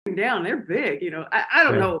down. They're big. I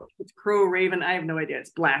don't Yeah. know. It's crow, raven. I have no idea. It's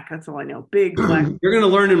black. That's all I know. Big black. You're going to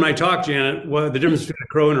learn in my talk, Janet, what the difference between a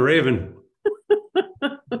crow and a raven.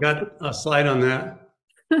 Got a slide on that.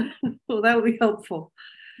 Well, that will be helpful.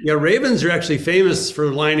 Yeah, ravens are actually famous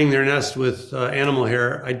for lining their nest with animal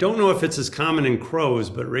hair. I don't know if it's as common in crows,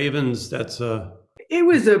 but ravens, that's It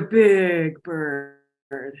was a big bird.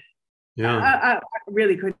 yeah. I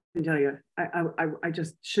really couldn't tell you. I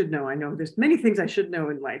just should know. I know there's many things I should know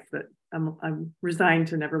in life that I'm resigned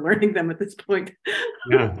to never learning them at this point.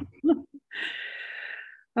 Yeah.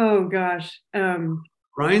 Oh gosh.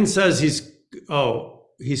 Ryan says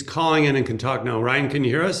he's calling in and can talk now. Ryan, can you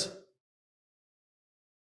hear us?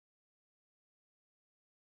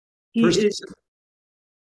 He First, is.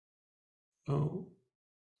 oh,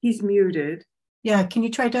 He's muted. Yeah, can you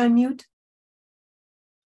try to unmute?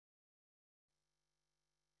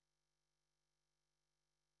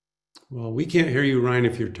 well, we can't hear you, Ryan,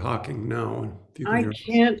 if you're talking now. If you can I hear us.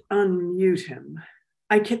 can't unmute him.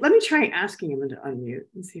 I can't. Let me try asking him to unmute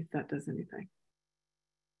and see if that does anything.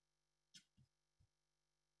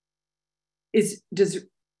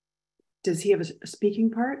 Does he have a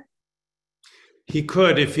speaking part? He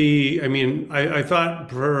could if he, I mean, I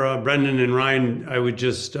thought for Brendan and Ryan, I would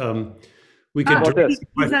just, we could. How about this?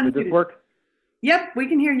 He's Does this work? Yep, we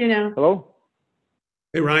can hear you now. Hello?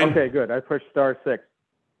 Hey, Ryan. Okay, good. I pushed *6.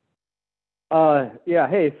 Yeah,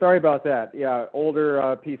 hey, sorry about that. Yeah, older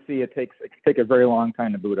PC, it can take a very long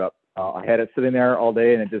time to boot up. I had it sitting there all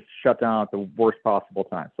day and it just shut down at the worst possible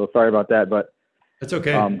time. So sorry about that, but That's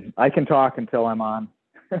okay. I can talk until I'm on.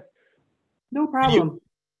 No problem.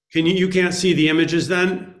 You can't see the images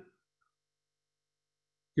then?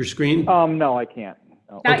 Your screen? No, I can't.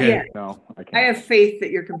 No. Not okay. yet. No, I can't. I have faith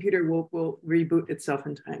that your computer will reboot itself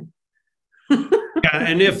in time. Yeah,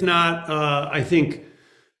 and if not, I think,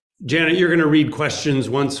 Janet, you're going to read questions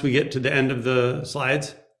once we get to the end of the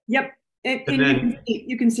slides. Yep, and then,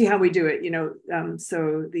 you can see how we do it.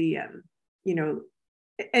 So the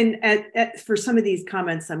and for some of these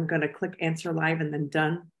comments, I'm going to click answer live and then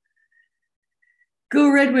done.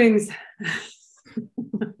 Go Red Wings.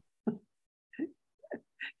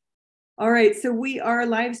 All right, so we are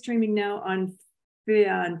live streaming now on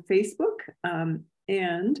Facebook, all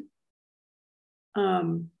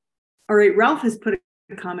right, Ralph has put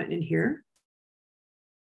a comment in here.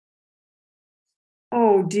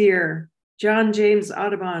 Oh dear, John James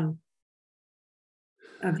Audubon,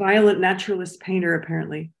 a violent naturalist painter,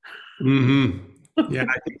 apparently. Mm-hmm. Yeah,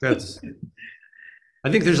 I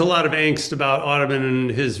think there's a lot of angst about Audubon and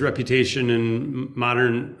his reputation in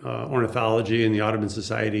modern ornithology and the Audubon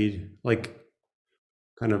Society, like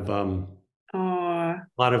kind of a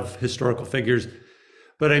lot of historical figures.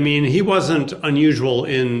 But I mean, he wasn't unusual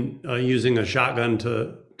in using a shotgun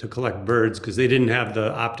to collect birds because they didn't have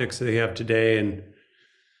the optics that they have today. And,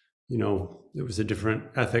 it was a different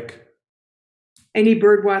ethic. Any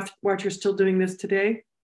bird watchers still doing this today?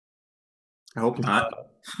 I hope not.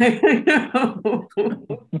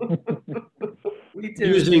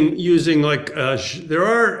 using like there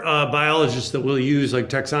are biologists that will use, like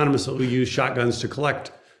taxonomists that will use shotguns to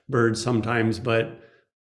collect birds sometimes, but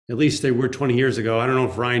at least they were 20 years ago. I don't know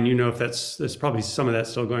if Ryan, if there's probably some of that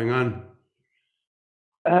still going on.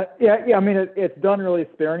 Yeah. I mean, it's done really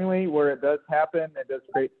sparingly. Where it does happen, it does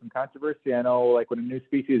create some controversy. I know, like when a new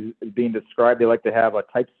species is being described, they like to have a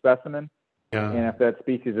type specimen. Yeah. And if that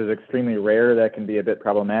species is extremely rare, that can be a bit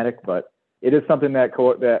problematic. But it is something that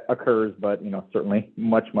occurs, but certainly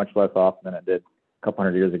much less often than it did a couple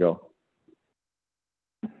hundred years ago.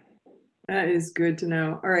 That is good to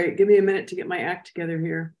know. All right, give me a minute to get my act together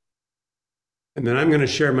here. And then I'm going to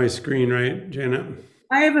share my screen, right, Janet?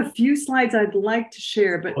 I have a few slides I'd like to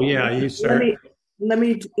share, but you start. Let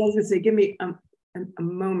me. I was going to say, give me a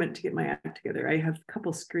moment to get my act together. I have a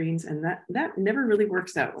couple screens, and that never really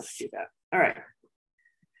works out when I do that. All right.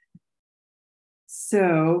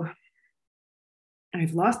 So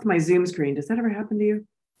I've lost my Zoom screen. Does that ever happen to you?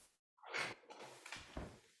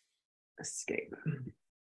 Escape.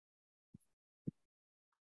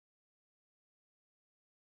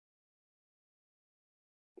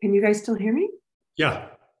 Can you guys still hear me? Yeah.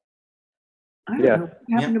 I don't know what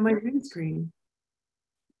happened to my Zoom screen.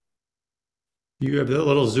 You have that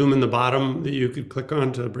little zoom in the bottom that you could click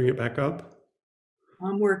on to bring it back up?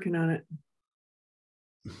 I'm working on it.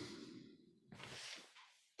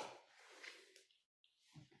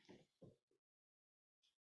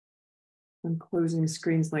 I'm closing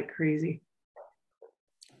screens like crazy.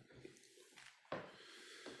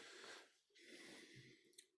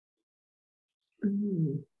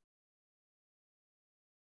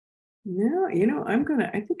 No,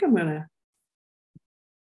 I think I'm gonna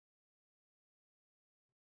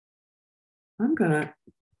I'm gonna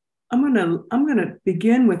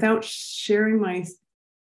begin without sharing my.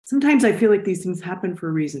 Sometimes I feel like these things happen for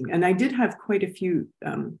a reason, and I did have quite a few.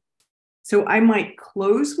 So I might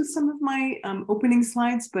close with some of my opening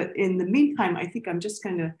slides, but in the meantime, I think I'm just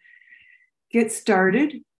going to get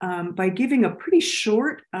started by giving a pretty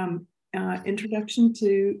short introduction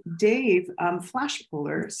to Dave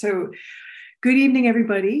Flashpohler. So good evening,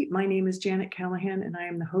 everybody. My name is Janet Callahan, and I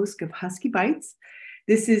am the host of Husky Bites.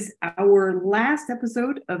 This is our last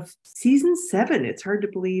episode of season 7. It's hard to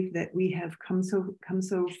believe that we have come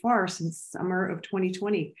so far since summer of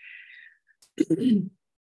 2020.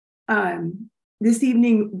 This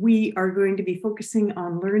evening, we are going to be focusing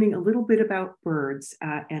on learning a little bit about birds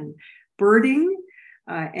and birding.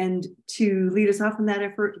 And to lead us off in that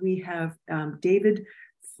effort, we have David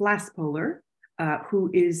Flashpohler, who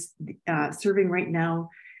is serving right now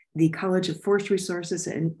the College of Forest Resources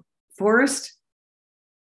and Forest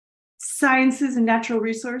Sciences and Natural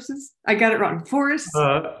Resources. I got it wrong.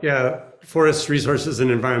 Forest Resources and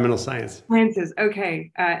Environmental Sciences.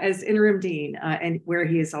 Okay, as interim dean, and where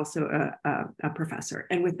he is also a professor.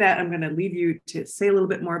 And with that, I'm going to leave you to say a little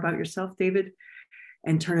bit more about yourself, David,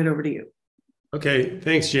 and turn it over to you. Okay,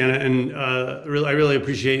 thanks, Janet. And I really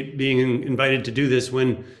appreciate being invited to do this.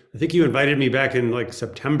 When I think you invited me back in like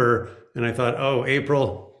September, and I thought, oh,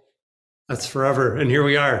 April, that's forever. And here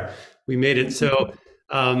we are. We made it. So.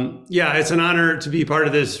 It's an honor to be part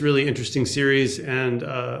of this really interesting series, and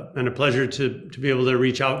a pleasure to be able to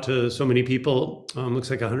reach out to so many people. Looks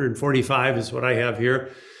like 145 is what I have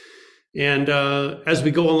here. And as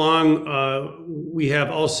we go along, we have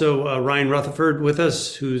also Ryne Rutherford with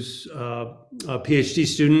us, who's a PhD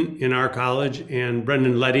student in our college, and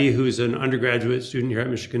Brendan Leddy, who's an undergraduate student here at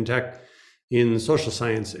Michigan Tech in social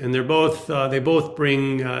science. And they both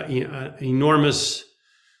bring enormous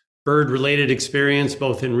bird-related experience,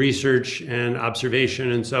 both in research and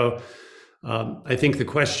observation. And so I think the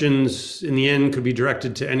questions in the end could be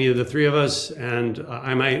directed to any of the three of us. And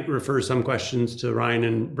I might refer some questions to Ryne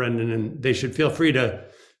and Brendan, and they should feel free to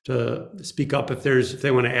speak up if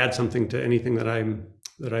they want to add something to anything that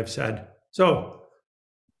I've said. So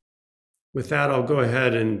with that, I'll go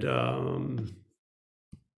ahead and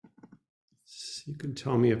you can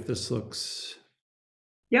tell me if this looks.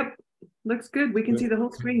 Yep. Looks good. We can see the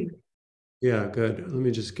whole screen. Yeah, good. Let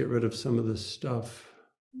me just get rid of some of this stuff.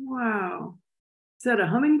 Wow. Is that a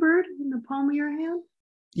hummingbird in the palm of your hand?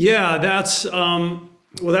 Yeah, that's,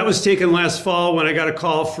 that was taken last fall when I got a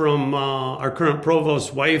call from our current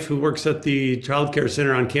provost's wife, who works at the childcare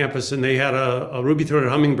center on campus, and they had a ruby-throated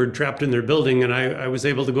hummingbird trapped in their building, and I was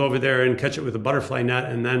able to go over there and catch it with a butterfly net.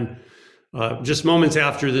 And then just moments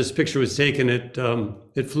after this picture was taken,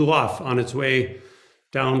 it flew off on its way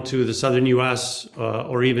down to the southern U.S.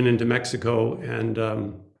 Or even into Mexico and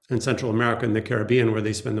Central America and the Caribbean, where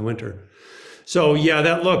they spend the winter. So yeah,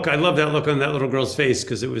 that look, I love that look on that little girl's face,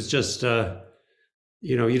 because it was just,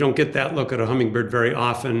 you don't get that look at a hummingbird very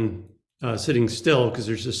often sitting still, because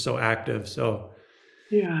they're just so active. So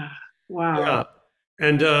yeah, wow. Yeah.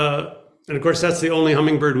 And of course, that's the only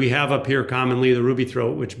hummingbird we have up here commonly, the ruby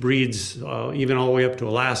throat, which breeds even all the way up to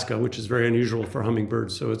Alaska, which is very unusual for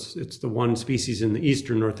hummingbirds. So it's the one species in the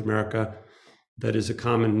eastern North America that is a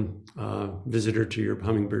common visitor to your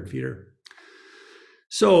hummingbird feeder.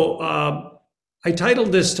 So I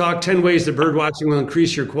titled this talk, 10 Ways That Birdwatching Will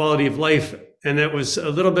Increase Your Quality of Life. And that was a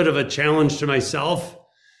little bit of a challenge to myself.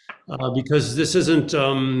 Because this isn't,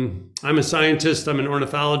 I'm a scientist, I'm an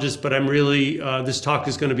ornithologist, but I'm really, this talk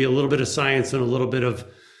is going to be a little bit of science and a little bit of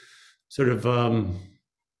sort of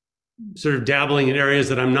dabbling in areas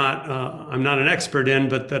that I'm not an expert in,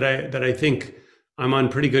 but that I think I'm on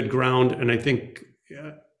pretty good ground. And I think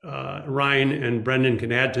Ryne and Brendan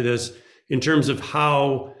can add to this in terms of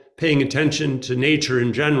how paying attention to nature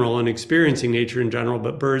in general and experiencing nature in general,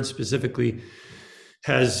 but birds specifically,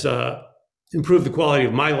 has improve the quality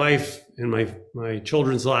of my life and my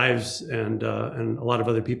children's lives and a lot of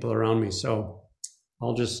other people around me. So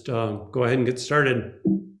I'll just go ahead and get started.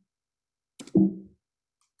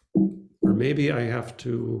 Or maybe I have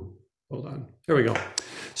to, hold on. There we go.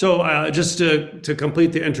 So just to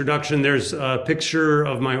complete the introduction, there's a picture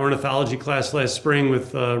of my ornithology class last spring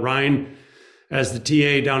with Ryne as the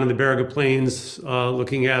TA down in the Baraga Plains,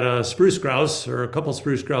 looking at a spruce grouse, or a couple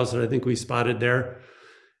spruce grouse that I think we spotted there.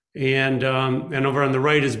 And over on the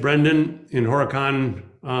right is Brendan in Horicon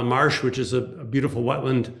Marsh, which is a beautiful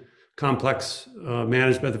wetland complex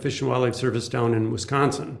managed by the Fish and Wildlife Service down in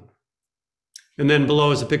Wisconsin. And then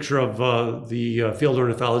below is a picture of the field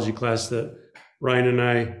ornithology class that Ryne and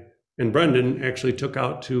I and Brendan actually took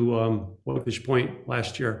out to Whitefish Point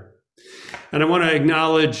last year. And I want to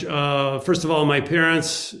acknowledge, first of all, my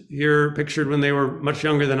parents here pictured when they were much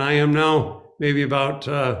younger than I am now, maybe about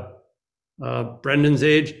Brendan's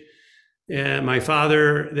age. And my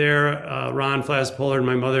father there, Ron Flaspohler, and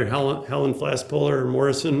my mother, Helen Flaspohler, or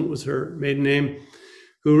Morrison was her maiden name,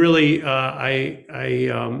 who really I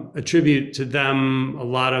attribute to them a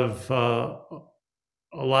lot of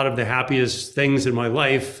the happiest things in my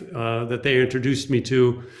life that they introduced me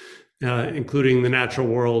to, including the natural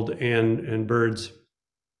world and birds.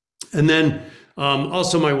 And then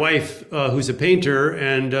also my wife, who's a painter,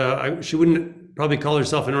 and she wouldn't probably call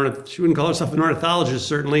herself an ornithologist,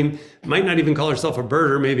 certainly, might not even call herself a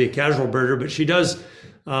birder, maybe a casual birder, but she does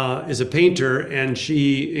is a painter, and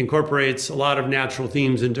she incorporates a lot of natural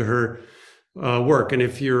themes into her work. And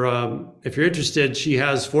if you're interested, she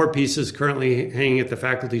has 4 pieces currently hanging at the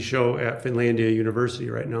faculty show at Finlandia University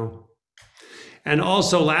right now. And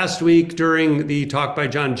also last week during the talk by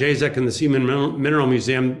John Jacek in the Seaman Mineral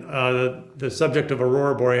Museum, the subject of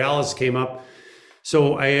Aurora Borealis came up.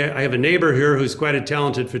 So I have a neighbor here who's quite a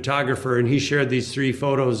talented photographer, and he shared these 3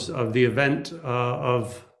 photos of the event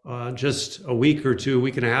of just a week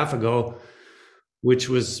and a half ago, which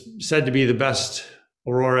was said to be the best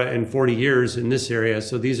aurora in 40 years in this area.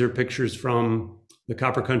 So these are pictures from the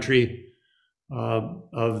Copper Country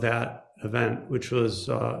of that event, which was,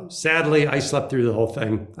 sadly, I slept through the whole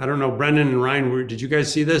thing. I don't know, Brendan and Ryne, did you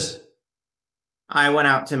guys see this? I went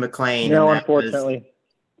out to McLean. No, unfortunately.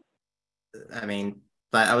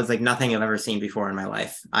 But I was like nothing I've ever seen before in my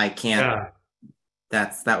life. I can't,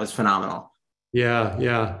 that was phenomenal.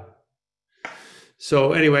 Yeah.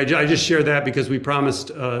 So anyway, I just shared that because we promised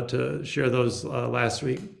to share those last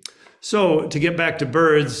week. So to get back to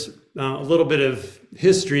birds, a little bit of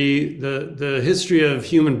history. The history of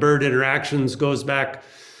human-bird interactions goes back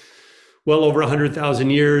well over 100,000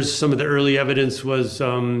 years. Some of the early evidence was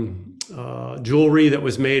jewelry that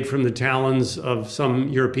was made from the talons of some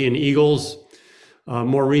European eagles.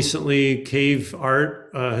 More recently, cave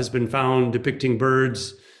art has been found depicting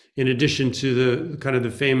birds, in addition to the kind of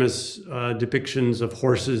the famous depictions of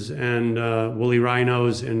horses and woolly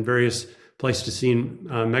rhinos and various Pleistocene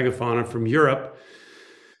megafauna from Europe.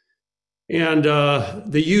 And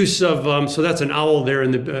the use of, so that's an owl there,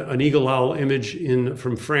 in an eagle owl image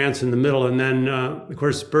from France in the middle. And then, of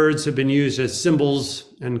course, birds have been used as symbols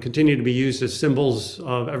and continue to be used as symbols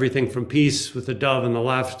of everything from peace with the dove on the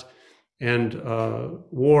left, and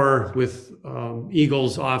war with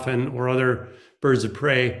eagles often, or other birds of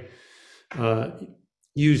prey,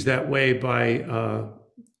 used that way by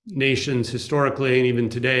nations historically and even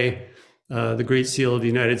today. The Great Seal of the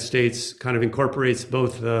United States kind of incorporates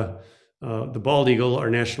both the bald eagle,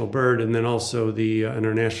 our national bird, and then also the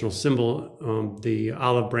our national symbol, the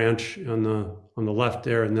olive branch on the left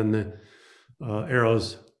there, and then the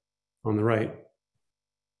arrows on the right.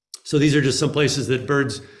 So these are just some places that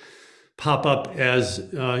birds pop up as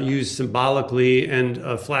used symbolically,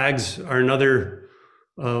 and flags are another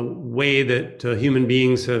way that human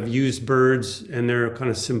beings have used birds and their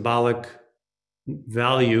kind of symbolic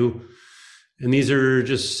value. And these are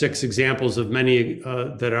just 6 examples of many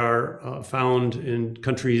that are found in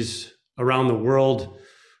countries around the world.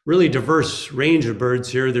 Really diverse range of birds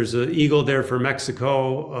here. There's an eagle there for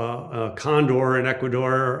Mexico, a condor in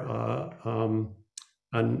Ecuador,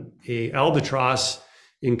 an albatross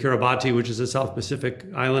in Kiribati, which is a South Pacific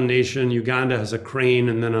island nation. Uganda has a crane,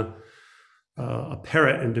 and then a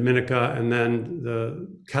parrot in Dominica, and then the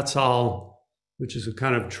quetzal, which is a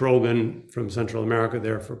kind of trogon from Central America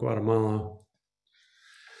there for Guatemala.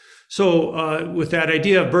 So with that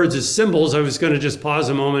idea of birds as symbols, I was going to just pause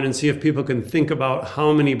a moment and see if people can think about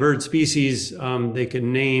how many bird species they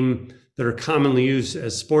can name that are commonly used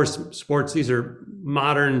as sports. These are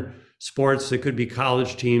modern sports. They could be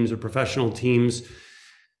college teams or professional teams.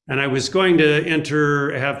 And I was going to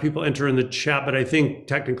have people enter in the chat, but I think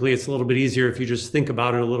technically it's a little bit easier if you just think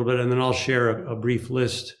about it a little bit, and then I'll share a brief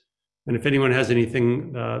list. And if anyone has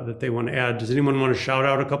anything that they want to add, does anyone want to shout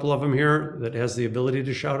out a couple of them here that has the ability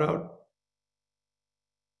to shout out?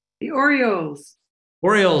 The Orioles.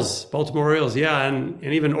 Orioles, Baltimore Orioles, yeah. And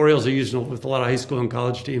even Orioles are used with a lot of high school and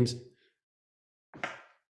college teams.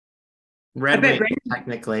 Red Wings,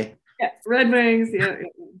 technically. Yeah, Red Wings, yeah.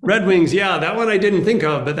 Red Wings, yeah, that one I didn't think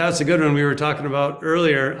of, but that's a good one we were talking about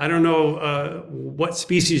earlier. I don't know what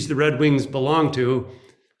species the Red Wings belong to,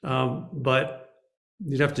 but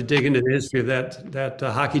you'd have to dig into the history of that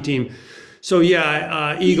hockey team. So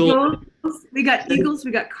yeah, Eagles. We got Eagles, we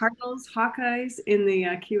got Cardinals, Hawkeyes in the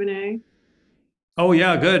Q&A. Oh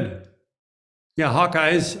yeah, good. Yeah,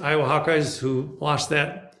 Hawkeyes, Iowa Hawkeyes, who lost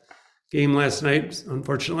that game last night,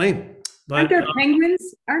 unfortunately. Aren't there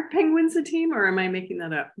penguins? Aren't penguins a team, or am I making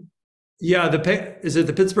that up? Yeah, is it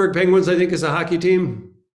the Pittsburgh Penguins, I think, is a hockey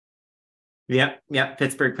team? Yep,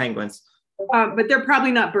 Pittsburgh Penguins. But they're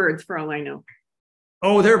probably not birds for all I know.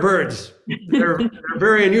 Oh, they're birds. They're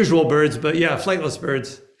very unusual birds, but yeah, flightless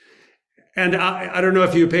birds. And I don't know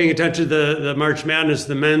if you're paying attention to the March Madness,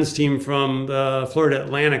 the men's team from the Florida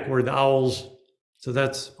Atlantic were the Owls. So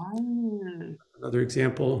that's another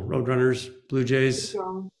example, Roadrunners, Blue Jays.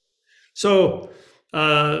 So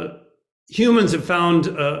humans have found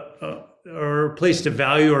or placed a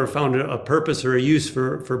value or found a purpose or a use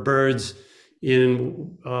for birds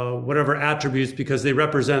in whatever attributes, because they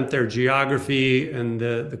represent their geography and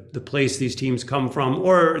the place these teams come from,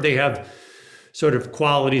 or they have sort of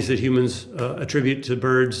qualities that humans attribute to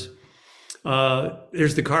birds.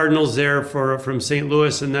 There's the Cardinals there from St.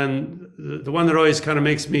 Louis, and then the one that always kind of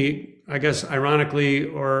makes me, I guess, ironically,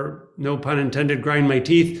 or no pun intended, grind my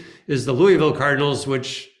teeth, is the Louisville Cardinals,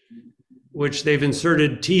 which they've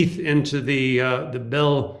inserted teeth into the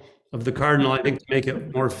bill of the cardinal, I think, to make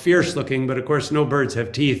it more fierce looking. But of course, no birds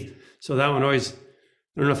have teeth, so that one always, I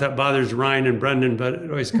don't know if that bothers Ryne and Brendan, but it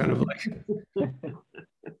always kind of like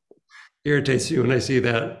irritates you when I see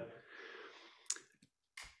that.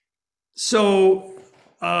 So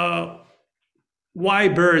why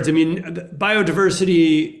birds? I mean,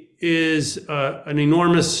 biodiversity is an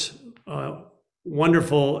enormous,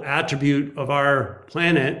 wonderful attribute of our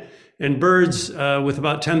planet. And birds, with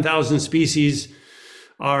about 10,000 species,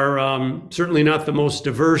 are certainly not the most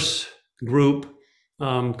diverse group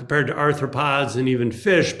compared to arthropods and even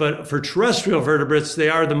fish. But for terrestrial vertebrates, they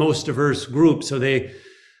are the most diverse group. So they,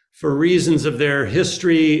 for reasons of their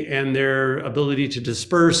history and their ability to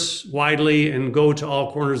disperse widely and go to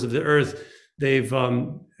all corners of the earth, they've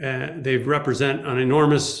represent an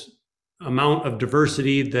enormous amount of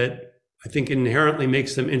diversity that I think inherently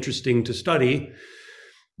makes them interesting to study.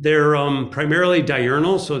 They're primarily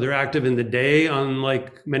diurnal, so they're active in the day,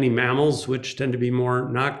 unlike many mammals, which tend to be more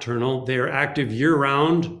nocturnal. They are active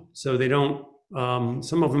year-round, so they don't,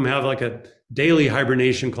 some of them have like a daily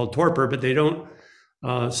hibernation called torpor, but they don't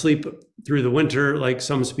sleep through the winter like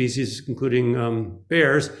some species, including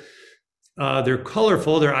bears. They're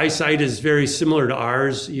colorful. Their eyesight is very similar to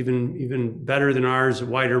ours, even better than ours, a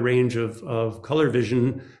wider range of color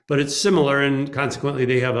vision, but it's similar, and consequently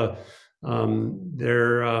they have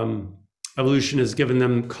their evolution has given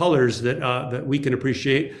them colors that we can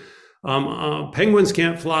appreciate. Penguins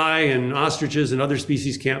can't fly, and ostriches and other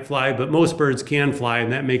species can't fly, but most birds can fly,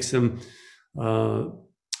 and that makes them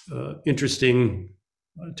interesting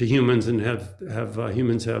to humans, and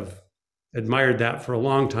humans have admired that for a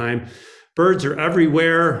long time. Birds are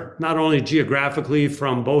everywhere, not only geographically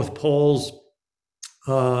from both poles,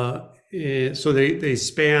 so they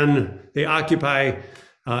occupy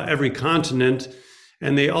every continent,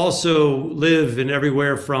 and they also live in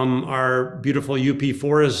everywhere from our beautiful UP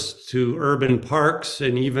forests to urban parks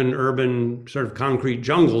and even urban sort of concrete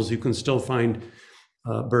jungles. You can still find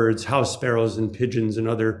birds, house sparrows and pigeons and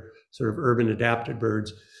other sort of urban adapted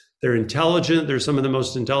birds. They're intelligent. They're some of the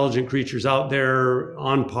most intelligent creatures out there,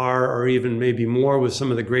 on par or even maybe more with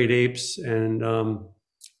some of the great apes and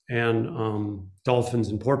dolphins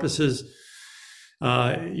and porpoises.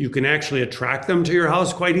 You can actually attract them to your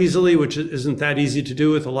house quite easily, which isn't that easy to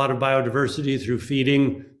do with a lot of biodiversity, through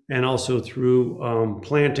feeding and also through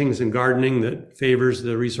plantings and gardening that favors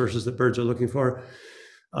the resources that birds are looking for.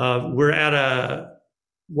 We're at a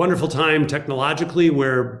wonderful time technologically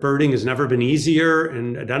where birding has never been easier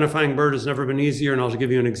and identifying bird has never been easier. And I'll just give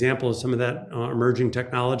you an example of some of that emerging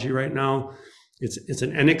technology right now. It's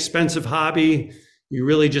an inexpensive hobby. You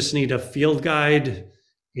really just need a field guide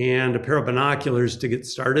and a pair of binoculars to get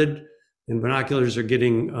started. And binoculars are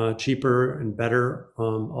getting cheaper and better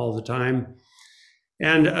all the time.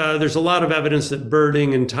 And there's a lot of evidence that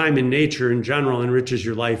birding and time in nature in general enriches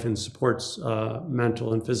your life and supports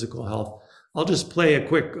mental and physical health. I'll just play a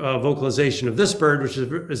quick vocalization of this bird, which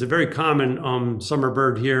is a very common summer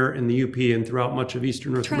bird here in the UP and throughout much of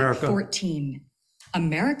eastern North America. Track 14,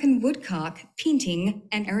 American woodcock painting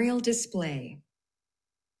an aerial display.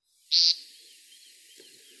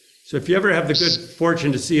 So if you ever have the good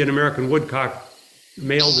fortune to see an American woodcock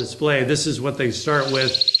male display, this is what they start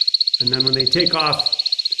with. And then when they take off,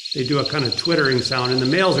 they do a kind of twittering sound. And the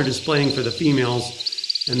males are displaying for the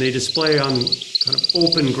females, and they display on kind of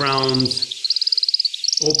open grounds,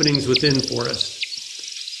 openings within forests.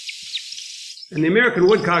 And the American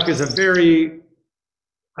woodcock is a very,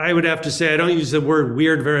 I would have to say, I don't use the word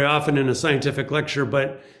weird very often in a scientific lecture,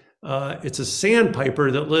 but it's a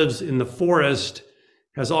sandpiper that lives in the forest,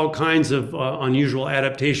 has all kinds of unusual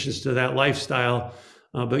adaptations to that lifestyle.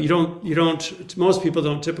 But most people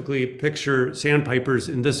don't typically picture sandpipers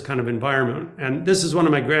in this kind of environment. And this is one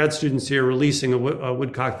of my grad students here releasing a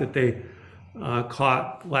woodcock that they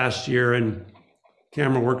caught last year, and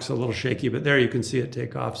camera work's a little shaky, but there you can see it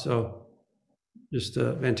take off. So just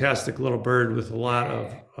a fantastic little bird with a lot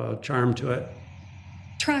of charm to it.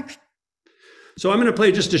 Track. So I'm going to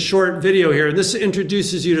play just a short video here. This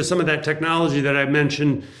introduces you to some of that technology that I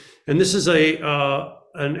mentioned. And this is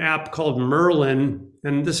an app called Merlin.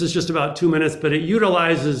 And this is just about 2 minutes, but it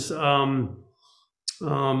utilizes a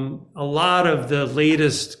lot of the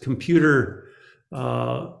latest computer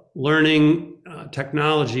learning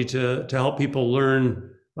technology to help people learn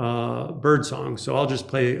bird song. So I'll just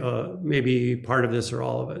play maybe part of this or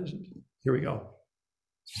all of it. Here we go.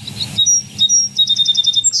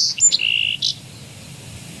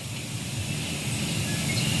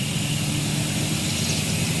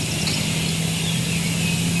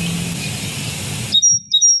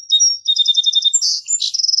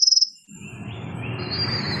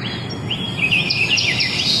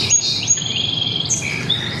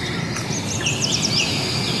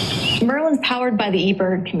 Merlin's powered by the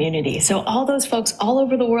eBird community. So all those folks all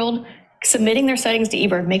over the world submitting their sightings to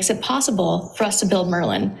eBird makes it possible for us to build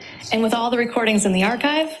Merlin. And with all the recordings in the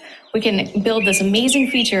archive, we can build this amazing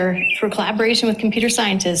feature through collaboration with computer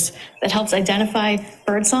scientists that helps identify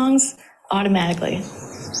bird songs automatically.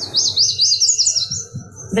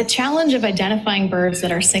 The challenge of identifying birds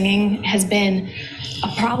that are singing has been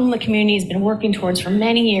a problem the community has been working towards for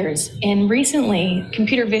many years. And recently,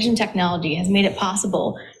 computer vision technology has made it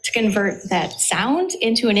possible to convert that sound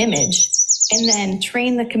into an image and then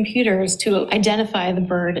train the computers to identify the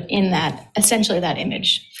bird in that, essentially that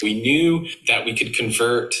image. We knew that we could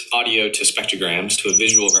convert audio to spectrograms, to a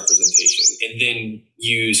visual representation, and then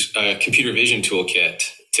use a computer vision toolkit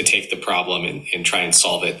to take the problem and try and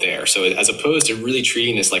solve it there. So as opposed to really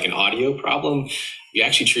treating this like an audio problem, we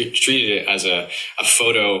actually treated it as a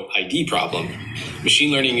photo ID problem. Machine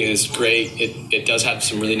learning is great. It does have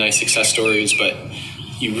some really nice success stories, but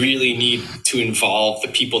you really need to involve the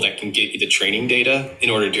people that can get you the training data in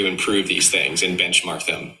order to improve these things and benchmark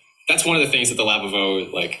them. That's one of the things that the Lab of O,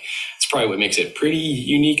 it's probably what makes it pretty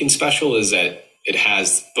unique and special, is that it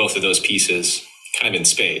has both of those pieces kind of in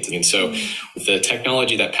spades. And so the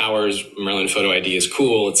technology that powers Merlin Photo ID is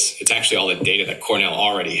cool. It's actually all the data that Cornell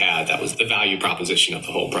already had. That was the value proposition of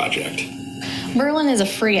the whole project. Merlin is a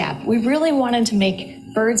free app. We really wanted to make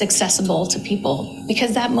birds accessible to people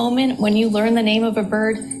because that moment when you learn the name of a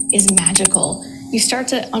bird is magical. You start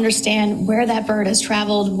to understand where that bird has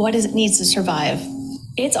traveled, what it needs to survive.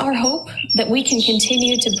 It's our hope that we can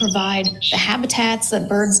continue to provide the habitats that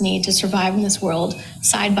birds need to survive in this world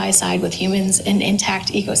side by side with humans in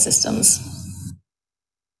intact ecosystems.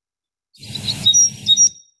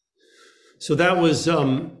 So that was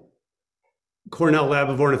Cornell Lab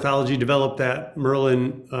of Ornithology developed that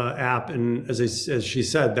Merlin app, and as she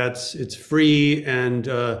said, it's free, and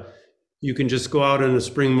you can just go out on a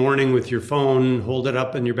spring morning with your phone, hold it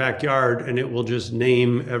up in your backyard, and it will just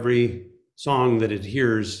name every song that it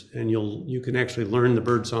hears, and you can actually learn the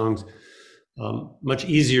bird songs much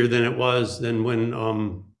easier than it was than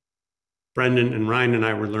when Brendan and Ryne and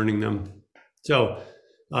I were learning them. So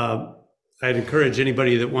I'd encourage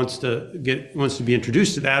anybody that wants to be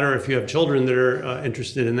introduced to that, or if you have children that are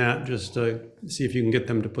interested in that, just see if you can get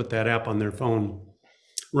them to put that app on their phone.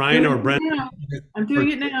 Ryne or Brendan? I'm doing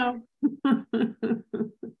it now.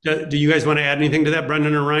 Do you guys want to add anything to that,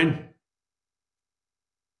 Brendan or Ryne?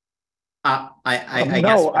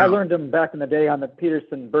 I learned them back in the day on the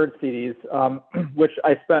Peterson bird CDs, which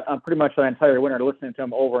I spent pretty much the entire winter listening to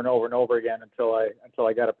them over and over and over again until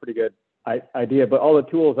I got a pretty good idea. But all the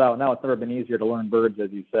tools out now, it's never been easier to learn birds,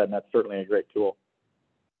 as you said, and that's certainly a great tool.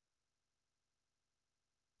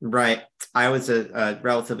 Right. I was a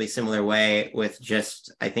relatively similar way with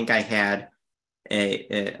I think I had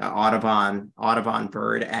a Audubon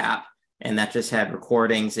bird app, and that just had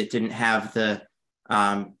recordings. It didn't have the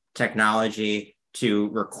technology to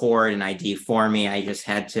record an ID for me. I just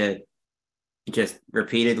had to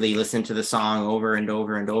repeatedly listen to the song over and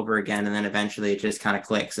over and over again, and then eventually it just kind of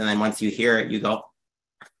clicks. And then once you hear it, you go.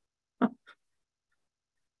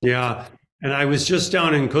 Yeah. And I was just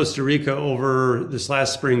down in Costa Rica over this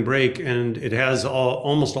last spring break, and it has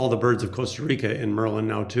almost all the birds of Costa Rica in Merlin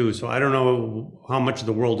now too. So I don't know how much of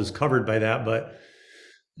the world is covered by that, but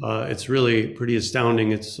it's really pretty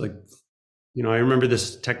astounding. It's like, I remember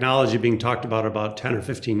this technology being talked about 10 or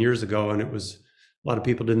 15 years ago, and a lot of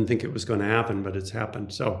people didn't think it was going to happen, but it's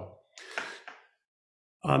happened. So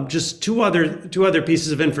just two other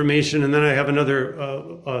pieces of information, and then I have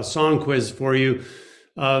another song quiz for you.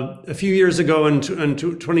 A few years ago in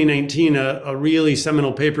 2019, a really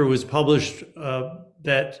seminal paper was published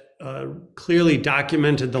that clearly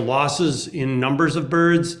documented the losses in numbers of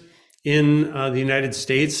birds in the United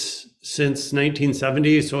States since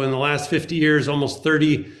 1970. So in the last 50 years, almost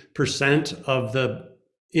 30% of the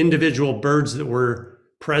individual birds that were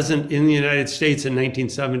present in the United States in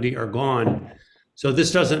 1970 are gone. So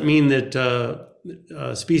this doesn't mean that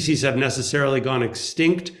species have necessarily gone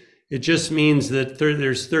extinct. It just means that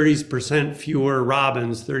there's 30% fewer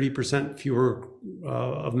robins, 30% fewer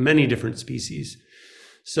of many different species.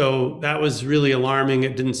 So that was really alarming.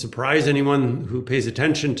 It didn't surprise anyone who pays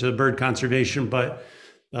attention to bird conservation, but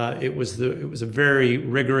it was a very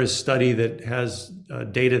rigorous study that has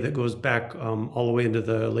data that goes back all the way into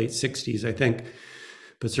the late 60s, I think,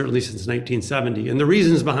 but certainly since 1970. And the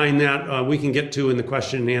reasons behind that we can get to in the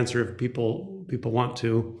question and answer if people want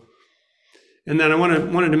to. And then I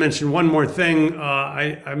wanted to mention one more thing.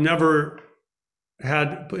 I've never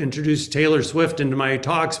had introduced Taylor Swift into my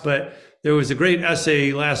talks, but there was a great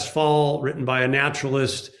essay last fall written by a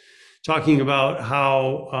naturalist talking about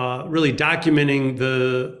how really documenting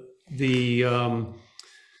the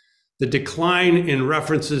decline in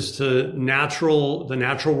references to the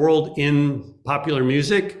natural world in popular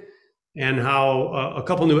music, and how a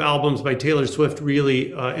couple new albums by Taylor Swift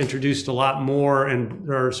really introduced a lot more and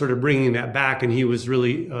are sort of bringing that back. And he was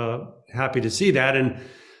really happy to see that. And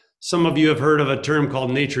some of you have heard of a term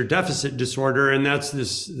called nature deficit disorder. And that's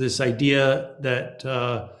this idea that,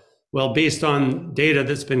 based on data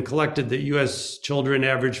that's been collected, that US children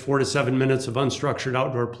average 4 to 7 minutes of unstructured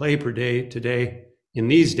outdoor play per day today in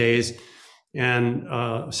these days, and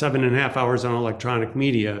 7.5 hours on electronic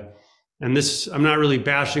media. And this, I'm not really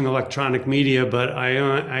bashing electronic media, but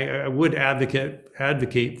I would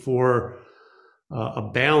advocate for a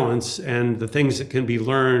balance, and the things that can be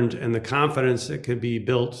learned and the confidence that can be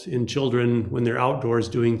built in children when they're outdoors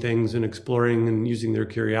doing things and exploring and using their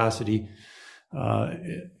curiosity.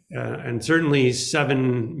 And certainly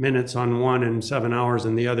 7 minutes on one and 7 hours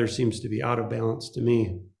on the other seems to be out of balance to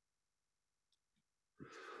me.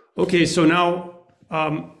 Okay, so now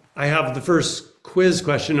I have the first quiz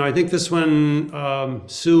question. I think this one,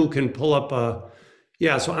 Sue can pull up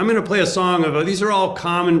so I'm going to play a song of, these are all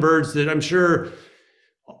common birds that I'm sure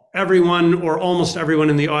everyone or almost everyone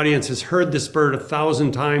in the audience has heard this bird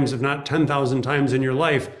 1,000 times, if not 10,000 times in your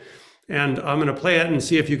life. And I'm going to play it and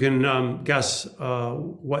see if you can guess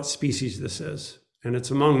what species this is. And it's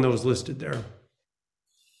among those listed there.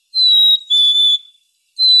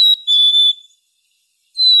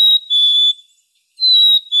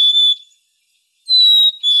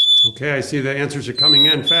 Okay, I see the answers are coming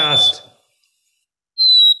in fast.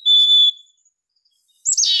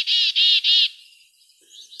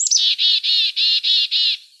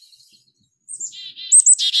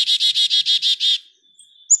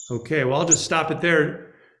 Okay, well, I'll just stop it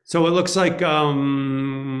there. So it looks like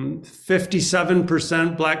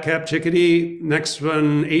 57% black-capped chickadee. Next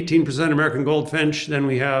one, 18% American goldfinch. Then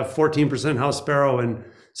we have 14% house sparrow and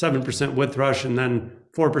 7% wood thrush, and then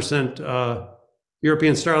 4%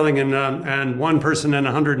 European starling, and one person in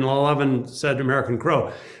 111 said American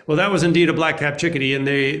crow. Well, that was indeed a black-capped chickadee, and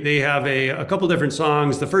they have a couple different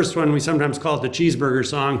songs. The first one, we sometimes call it the cheeseburger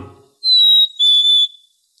song.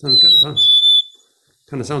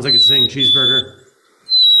 Kind of sounds like it's saying cheeseburger.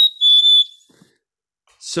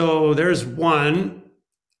 So there's one.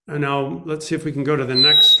 And now let's see if we can go to the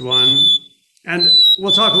next one. And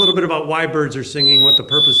we'll talk a little bit about why birds are singing, what the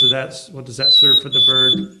purpose of that, what does that serve for the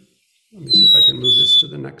bird. Let me see if I can move this to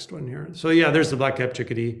the next one here. So yeah, there's the black-capped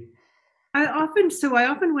chickadee. I often,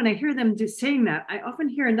 when I hear them just saying that, I often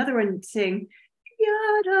hear another one saying,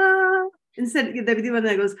 yada, instead of the one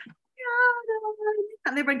that goes, yada,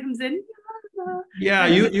 and everyone comes in, yada. Yeah,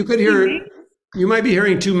 you could hear, you might be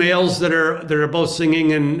hearing two males that are both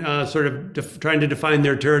singing and sort of trying to define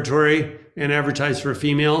their territory and advertise for a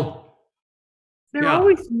female. They're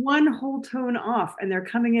always one whole tone off, and they're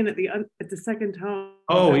coming in at the second tone.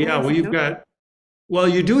 Oh yeah, well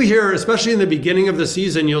you do hear, especially in the beginning of the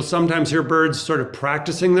season, you'll sometimes hear birds sort of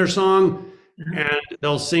practicing their song, and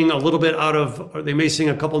they'll sing a little bit or they may sing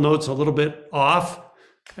a couple notes a little bit off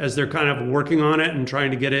as they're kind of working on it and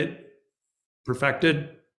trying to get it perfected.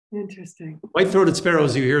 Interesting. White-throated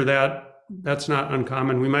sparrows, you hear that. That's not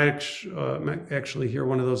uncommon. We might actually hear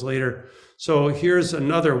one of those later. So here's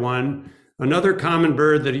another one. Another common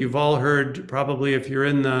bird that you've all heard, probably if you're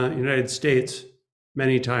in the United States,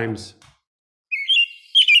 many times.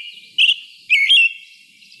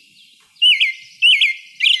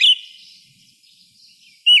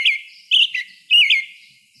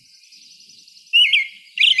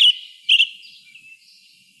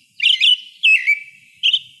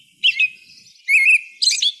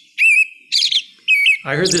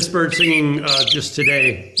 I heard this bird singing just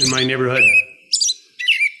today in my neighborhood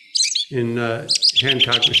in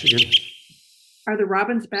Hancock, Michigan. Are the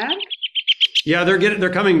robins back? Yeah, they're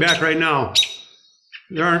coming back right now.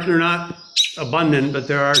 They're not abundant, but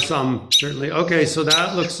there are some certainly. Okay, so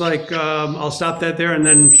that looks like I'll stop that there, and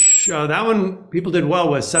then that one people did well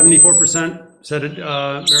with 74% said it,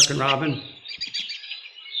 American robin,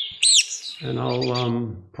 and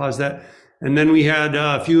I'll pause that. And then we had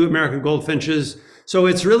a few American goldfinches. So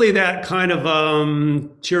it's really that kind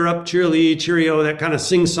of cheer up, cheerly, cheerio, that kind of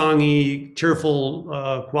sing-songy,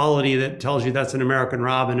 cheerful quality that tells you that's an American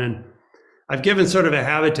robin. And I've given sort of a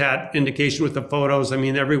habitat indication with the photos. I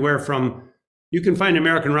mean, everywhere from, you can find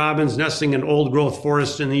American robins nesting in old growth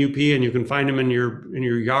forest in the UP, and you can find them in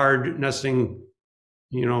your yard nesting,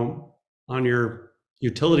 you know, on your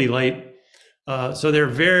utility light. So they're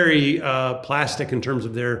very plastic in terms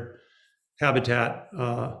of their habitat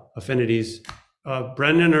affinities.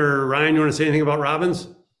 Brendan or Ryan, you want to say anything about robins?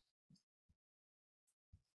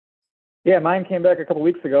 Yeah, mine came back a couple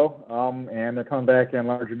weeks ago, and they're coming back in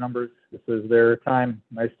larger numbers. This is their time.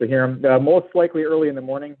 Nice to hear them. Most likely early in the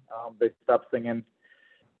morning. They stop singing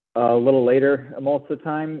a little later most of the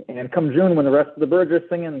time. And come June, when the rest of the birds are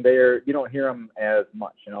singing, you don't hear them as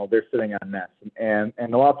much. You know, they're sitting on nests, and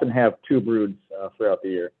they'll often have two broods throughout the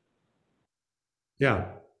year. Yeah.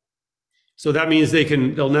 So that means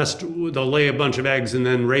they'll lay a bunch of eggs and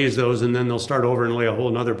then raise those, and then they'll start over and lay a whole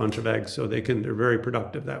another bunch of eggs. So they're very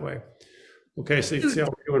productive that way. Okay, so you see how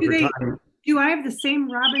we're doing for time. Do I have the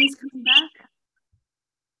same robins coming back?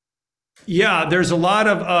 Yeah, there's a lot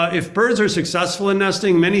of, if birds are successful in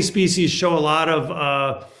nesting, many species show a lot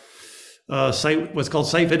of what's called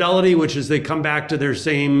site fidelity, which is they come back to their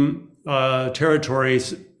same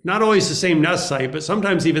territories, not always the same nest site, but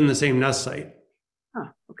sometimes even the same nest site.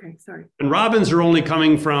 Okay, sorry. And robins are only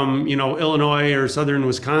coming from, you know, Illinois or southern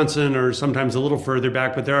Wisconsin, or sometimes a little further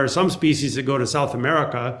back, but there are some species that go to South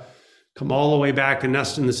America, come all the way back and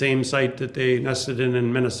nest in the same site that they nested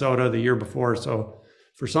in Minnesota the year before. So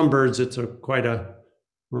for some birds, it's quite a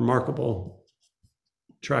remarkable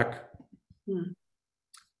trek.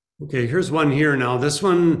 Okay, here's one here now. This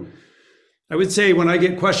one, I would say when I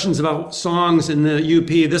get questions about songs in the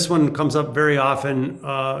UP, this one comes up very often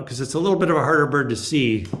because it's a little bit of a harder bird to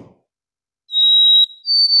see.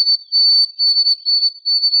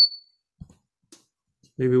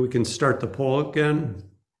 Maybe we can start the poll again.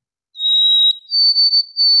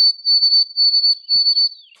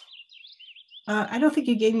 I don't think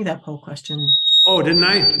you gave me that poll question. Oh, didn't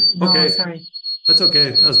I? No, Okay. sorry. That's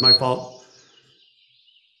okay. That was my fault.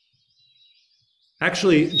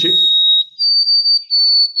 Actually,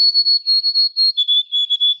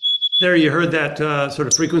 there you heard that sort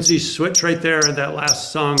of frequency switch right there in that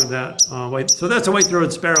last song of that white. So that's a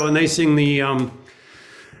white-throated sparrow, and they sing the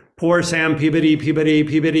Poor Sam Peabody, Peabody,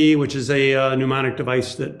 Peabody, which is a mnemonic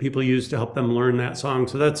device that people use to help them learn that song.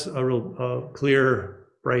 So that's a real clear,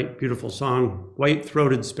 bright, beautiful song,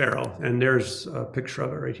 White-Throated Sparrow. And there's a picture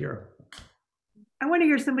of it right here. I want to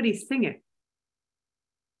hear somebody sing it.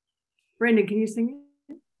 Brendan, can you sing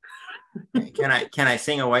it? Can I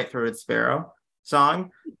sing a White-Throated Sparrow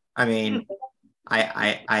song? I mean,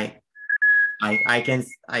 I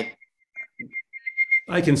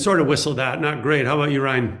can sort of whistle that. Not great. How about you,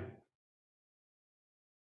 Ryne?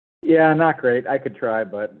 Yeah, not great. I could try,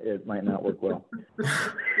 but it might not work well.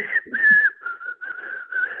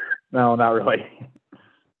 No, not really.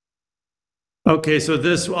 Okay, so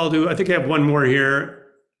this I'll do. I think I have one more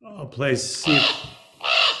here. I'll play. See if...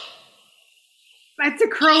 That's a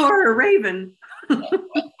crow or a raven.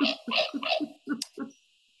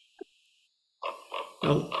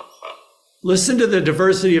 Now, listen to the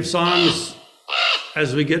diversity of songs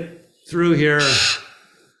as we get through here.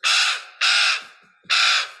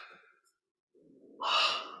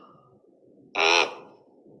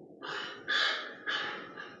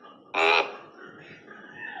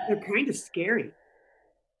 They're kind of scary.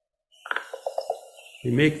 They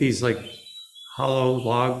make these like hollow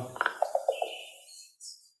log.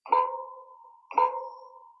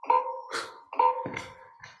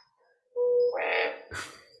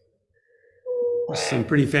 Some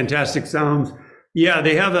pretty fantastic sounds. Yeah,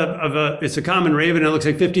 they have it's a common raven. It looks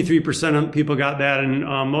like 53% of people got that, and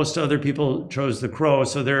most other people chose the crow.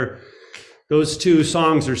 So those two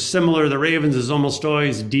songs are similar. The raven's is almost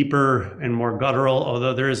always deeper and more guttural,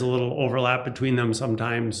 although there is a little overlap between them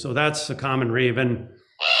sometimes. So that's a common raven.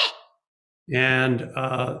 And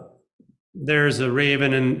there's a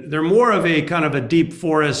raven, and they're more of a kind of a deep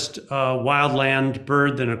forest wildland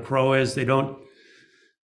bird than a crow is. They don't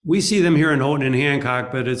we see them here in Houghton and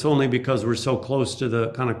Hancock, but it's only because we're so close to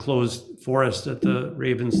the kind of closed forest that the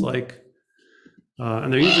ravens like.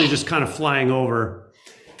 And they're usually just kind of flying over.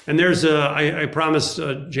 And there's I promised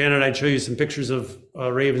Janet I'd show you some pictures of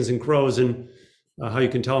ravens and crows and how you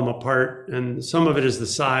can tell them apart. And some of it is the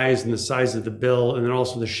size of the bill, and then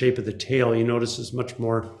also the shape of the tail. You notice is much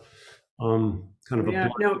more kind of a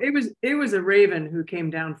no, it was a raven who came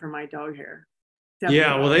down for my dog hair. Definitely.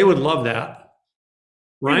 Yeah, well, they would love that.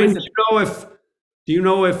 Ryne, do you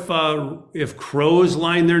know if crows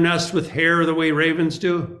line their nest with hair the way ravens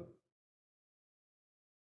do?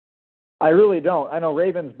 I really don't. I know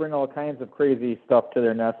ravens bring all kinds of crazy stuff to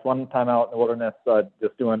their nest. One time out in the wilderness,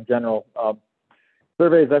 just doing general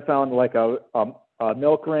surveys, I found like a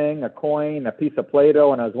milk ring, a coin, a piece of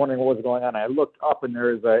Play-Doh, and I was wondering what was going on. I looked up, and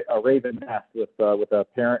there's a raven nest with a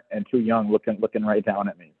parent and two young looking right down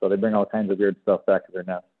at me. So they bring all kinds of weird stuff back to their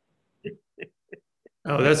nest.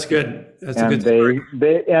 Oh, that's good. That's and a good story.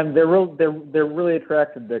 They're really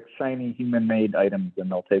attracted to shiny human-made items,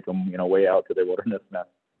 and they'll take them way out to their wilderness nest.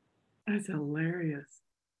 That's hilarious.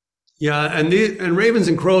 Yeah, and ravens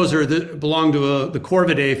and crows belong to the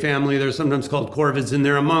Corvidae family. They're sometimes called corvids, and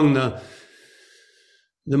they're among the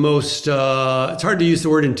most. It's hard to use the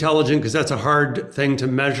word intelligent because that's a hard thing to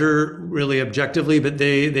measure really objectively. But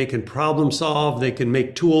they can problem solve. They can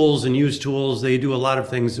make tools and use tools. They do a lot of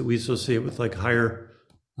things that we associate with like higher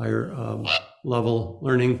level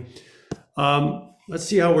learning. Let's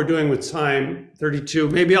see how we're doing with time. 32.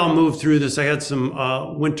 Maybe I'll move through this. I had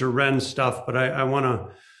some winter wren stuff, but I want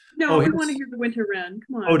to. No, we want to hear the winter wren.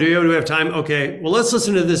 Come on. Oh, do we have time? Okay. Well, let's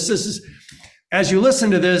listen to this. This is, as you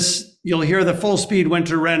listen to this, you'll hear the full speed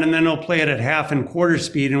winter wren, and then it'll play it at half and quarter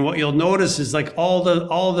speed. And what you'll notice is like all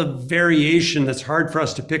the variation that's hard for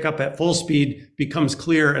us to pick up at full speed becomes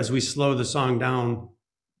clear as we slow the song down.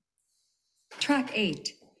 Track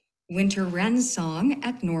 8, Winter Wren Song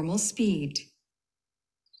at Normal Speed.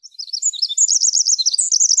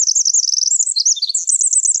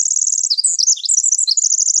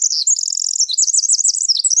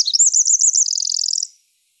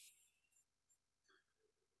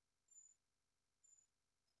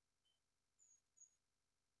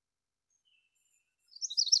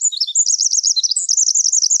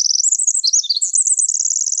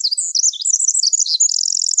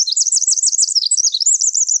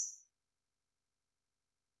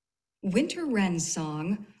 Winter Wren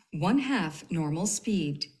Song, 1/2 normal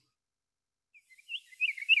speed.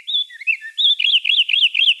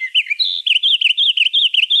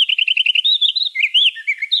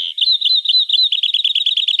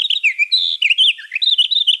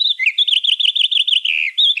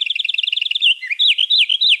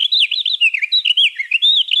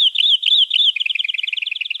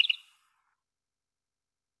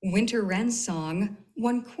 Winter Wren Song,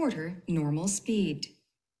 1/4 normal speed.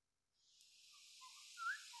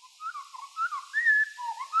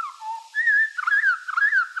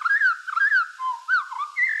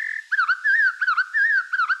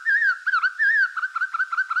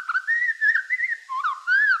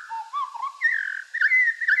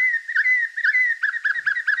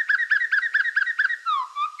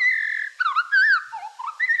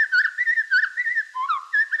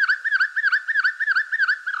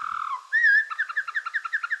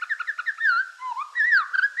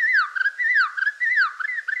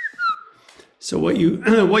 So what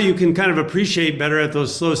you can kind of appreciate better at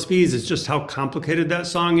those slow speeds is just how complicated that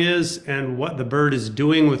song is and what the bird is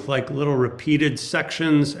doing with like little repeated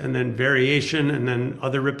sections and then variation and then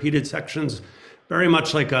other repeated sections, very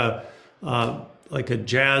much like a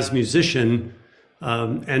jazz musician,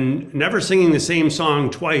 and never singing the same song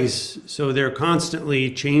twice. So they're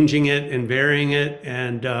constantly changing it and varying it,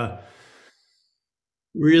 and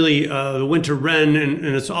really, the winter wren, and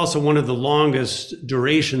it's also one of the longest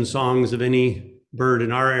duration songs of any bird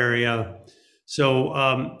in our area. So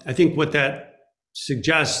I think what that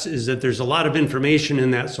suggests is that there's a lot of information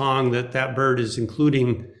in that song that bird is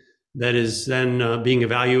including that is then being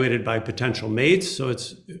evaluated by potential mates. So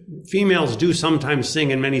females do sometimes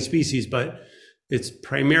sing in many species, but it's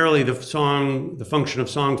primarily the function of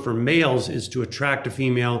song for males is to attract a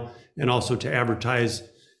female and also to advertise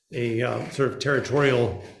a sort of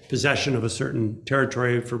territorial possession of a certain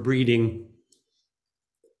territory for breeding.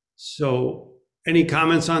 So any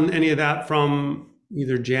comments on any of that from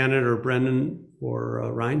either Janet or Brendan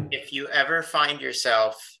or Ryne? If you ever find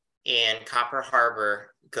yourself in Copper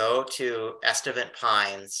Harbor, go to Estivant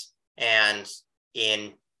Pines, and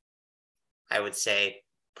I would say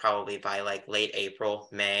probably by like late April,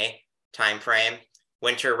 May timeframe,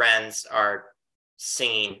 winter wrens are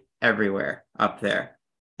singing everywhere up there.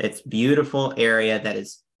 It's beautiful area that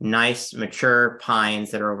is nice, mature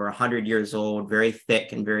pines that are over 100 years old, very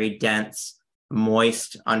thick and very dense,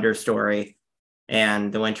 moist understory.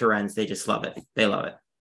 And the winter wrens, they just love it. They love it.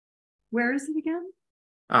 Where is it again?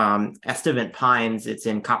 Estivant Pines. It's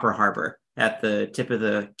in Copper Harbor at the tip of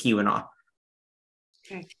the Keweenaw.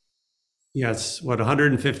 Okay. Yes,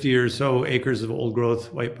 150 or so acres of old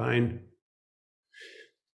growth white pine.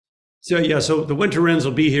 So yeah, so the winter wrens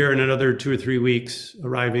will be here in another 2 or 3 weeks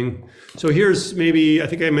arriving. So here's maybe, I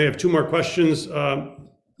think I may have 2 more questions.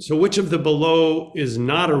 So which of the below is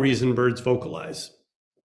not a reason birds vocalize?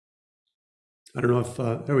 I don't know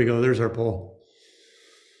if, there we go, there's our poll.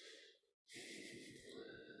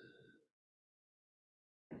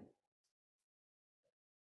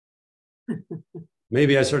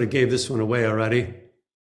 Maybe I sort of gave this one away already.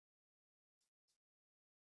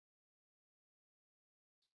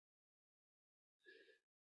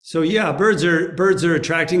 So yeah, birds are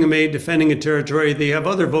attracting a mate, defending a territory. They have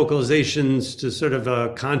other vocalizations to sort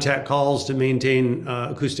of contact calls to maintain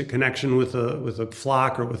acoustic connection with a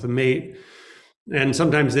flock or with a mate. And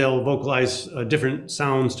sometimes they'll vocalize different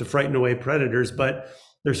sounds to frighten away predators, but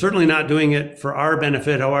they're certainly not doing it for our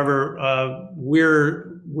benefit. However,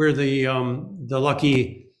 we're the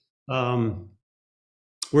lucky,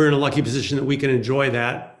 we're in a lucky position that we can enjoy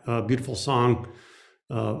that beautiful song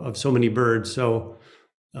of so many birds. So,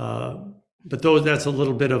 but that's a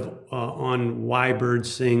little bit of on why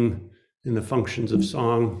birds sing and the functions of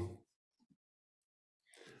song.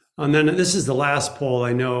 And then this is the last poll,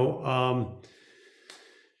 I know.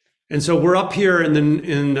 And so we're up here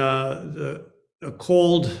in a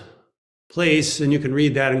cold place, and you can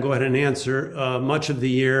read that and go ahead and answer much of the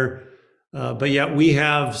year. But yet we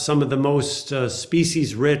have some of the most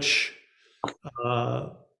species-rich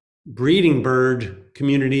breeding bird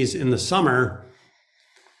communities in the summer.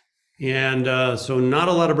 And so not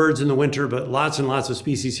a lot of birds in the winter, but lots and lots of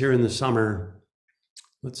species here in the summer.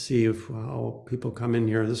 Let's see how people come in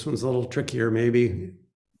here. This one's a little trickier, maybe.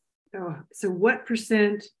 Oh, so what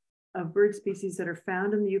percent of bird species that are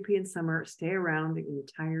found in the UP in summer stay around the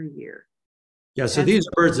entire year? Yeah, so these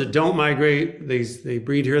are birds that don't migrate. They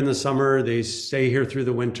breed here in the summer. They stay here through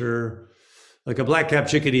the winter. Like a black-capped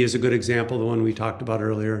chickadee is a good example, the one we talked about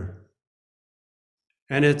earlier.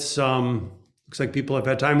 And it's looks like people have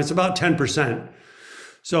had time. It's about 10%.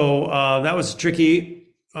 So that was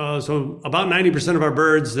tricky. So about 90% of our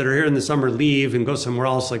birds that are here in the summer leave and go somewhere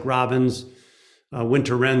else, like robins.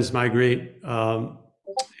 Winter wrens migrate.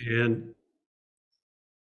 And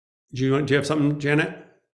do you have something, Janet?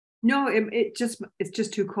 No, it's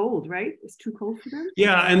just too cold, right? It's too cold for them.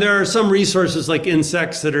 Yeah, and there are some resources like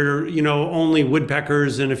insects that are, only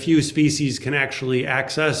woodpeckers and a few species can actually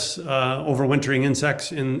access overwintering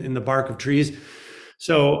insects in the bark of trees.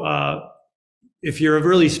 So if you're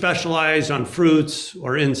really specialized on fruits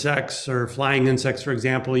or insects or flying insects, for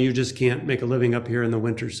example, you just can't make a living up here in the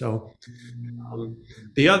winter. So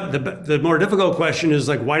the more difficult question is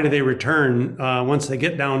like, why do they return once they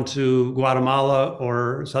get down to Guatemala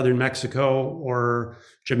or southern Mexico or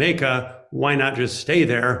Jamaica? Why not just stay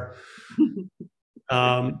there?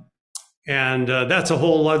 And that's a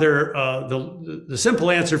whole other. The simple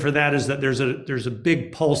answer for that is that there's a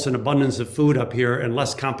big pulse and abundance of food up here and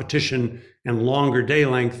less competition and longer day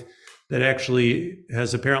length that actually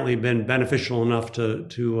has apparently been beneficial enough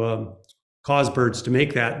to cause birds to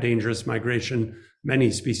make that dangerous migration, many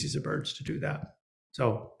species of birds to do that.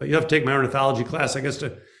 So, but you have to take my ornithology class, I guess,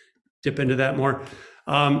 to dip into that more.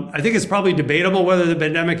 I think it's probably debatable whether the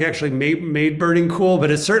pandemic actually made birding cool, but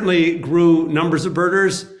it certainly grew numbers of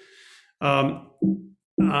birders. There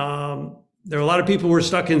were a lot of people who were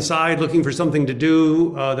stuck inside looking for something to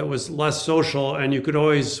do that was less social, and you could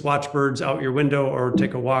always watch birds out your window or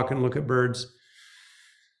take a walk and look at birds.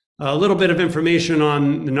 A little bit of information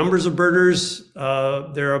on the numbers of birders.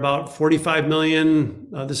 There are about 45 million.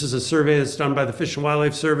 This is a survey that's done by the Fish and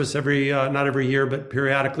Wildlife Service not every year, but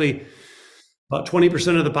periodically. About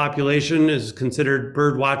 20% of the population is considered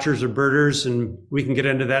bird watchers or birders, and we can get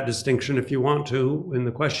into that distinction if you want to in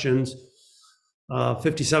the questions.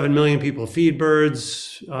 57 million people feed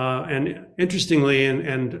birds, and interestingly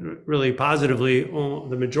and really positively,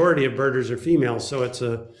 the majority of birders are females. So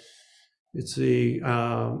it's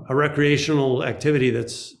a recreational activity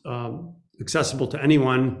that's accessible to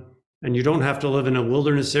anyone, and you don't have to live in a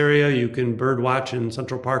wilderness area. You can bird watch in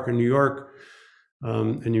Central Park in New York,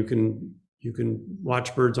 and you can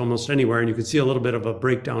watch birds almost anywhere, and you can see a little bit of a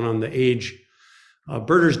breakdown on the age.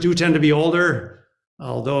 Birders do tend to be older,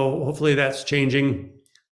 although hopefully that's changing,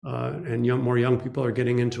 and more young people are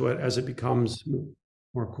getting into it as it becomes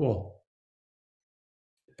more cool.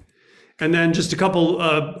 And then just a couple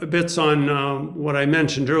bits on what I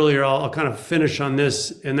mentioned earlier. I'll kind of finish on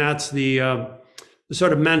this, and that's the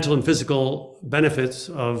sort of mental and physical benefits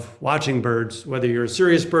of watching birds, whether you're a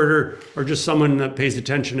serious birder or just someone that pays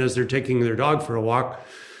attention as they're taking their dog for a walk.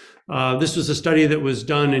 This was a study that was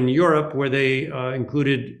done in Europe where they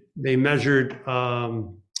measured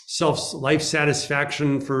life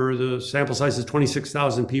satisfaction for the sample size of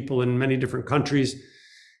 26,000 people in many different countries.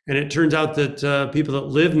 And it turns out that people that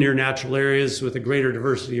live near natural areas with a greater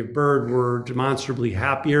diversity of bird were demonstrably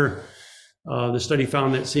happier. The study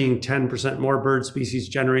found that seeing 10% more bird species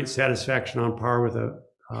generates satisfaction on par with a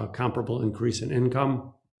comparable increase in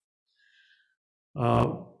income.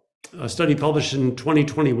 A study published in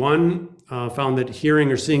 2021 found that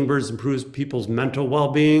hearing or seeing birds improves people's mental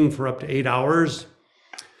well-being for up to 8 hours.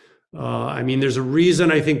 I mean, there's a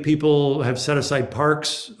reason I think people have set aside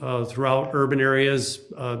parks throughout urban areas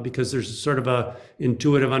because there's sort of a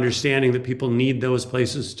intuitive understanding that people need those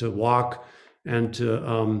places to walk and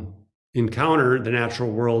to encounter the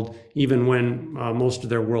natural world, even when most of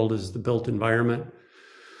their world is the built environment.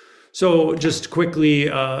 So just quickly,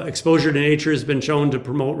 exposure to nature has been shown to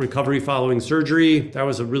promote recovery following surgery. That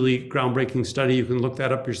was a really groundbreaking study. You can look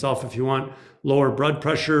that up yourself if you want. Lower blood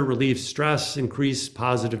pressure, relieve stress, increase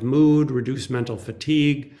positive mood, reduce mental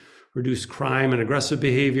fatigue, reduce crime and aggressive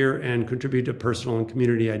behavior, and contribute to personal and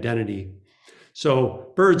community identity.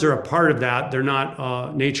 So birds are a part of that. They're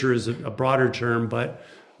not, nature is a broader term, but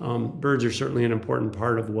birds are certainly an important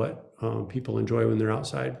part of what people enjoy when they're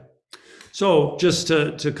outside. So just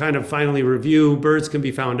to kind of finally review, birds can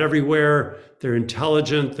be found everywhere. They're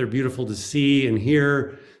intelligent, they're beautiful to see and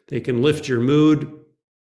hear. They can lift your mood.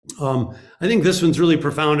 I think this one's really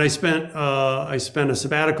profound. I spent a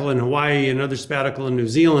sabbatical in Hawaii, another sabbatical in New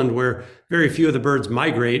Zealand, where very few of the birds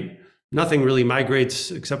migrate. Nothing really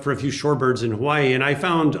migrates except for a few shorebirds in Hawaii. And I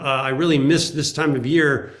found I really missed this time of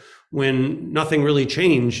year when nothing really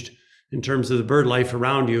changed in terms of the bird life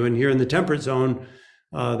around you. And here in the temperate zone,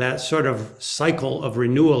 that sort of cycle of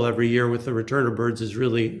renewal every year with the return of birds is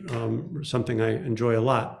really something I enjoy a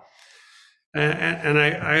lot. And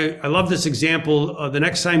I love this example. The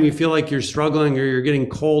next time you feel like you're struggling or you're getting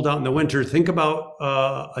cold out in the winter, think about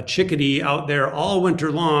a chickadee out there all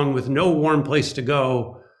winter long with no warm place to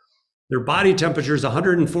go. Their body temperature is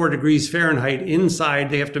 104 degrees Fahrenheit inside.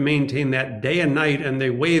 They have to maintain that day and night, and they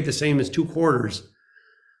weigh the same as 2 quarters.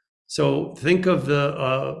 So think of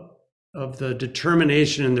the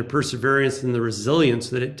determination and the perseverance and the resilience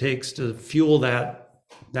that it takes to fuel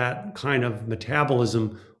that kind of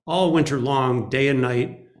metabolism all winter long, day and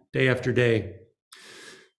night, day after day.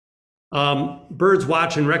 Birds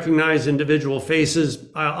watch and recognize individual faces.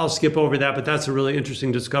 I'll skip over that, but that's a really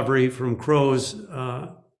interesting discovery from crows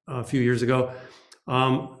a few years ago.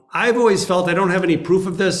 I've always felt, I don't have any proof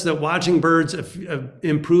of this, that watching birds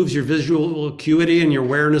improves your visual acuity and your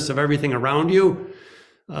awareness of everything around you.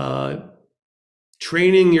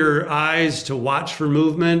 Training your eyes to watch for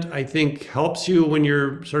movement, I think, helps you when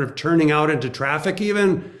you're sort of turning out into traffic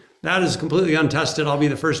even. That is completely untested. I'll be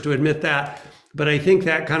the first to admit that. But I think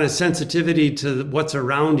that kind of sensitivity to what's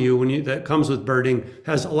around you that comes with birding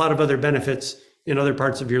has a lot of other benefits in other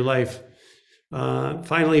parts of your life.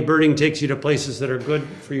 Finally, birding takes you to places that are good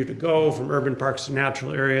for you to go, from urban parks to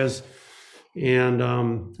natural areas, and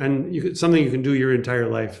something you can do your entire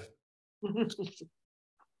life.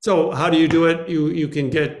 So how do you do it? You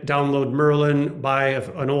can download Merlin, buy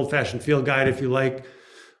an old-fashioned field guide if you like.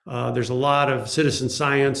 There's a lot of citizen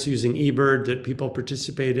science using eBird that people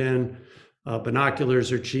participate in.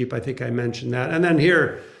 Binoculars are cheap. I think I mentioned that. And then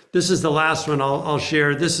here, this is the last one I'll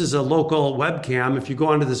share. This is a local webcam. If you go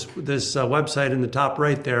onto this website in the top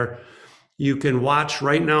right there, you can watch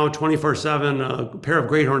right now 24/7 a pair of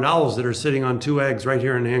great horned owls that are sitting on 2 eggs right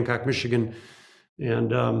here in Hancock, Michigan.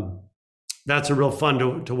 And that's a real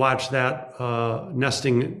fun to watch that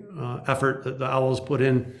nesting effort that the owls put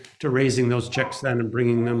in to raising those chicks then and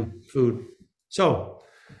bringing them food. So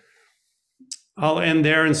I'll end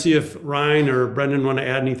there and see if Ryne or Brendan want to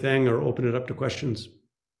add anything or open it up to questions.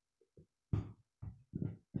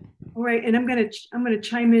 All right, and I'm going to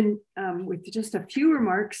chime in with just a few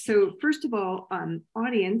remarks. So first of all,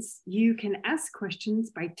 audience, you can ask questions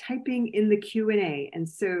by typing in the Q&A, and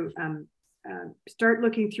so start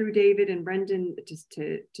looking through David and Brendan just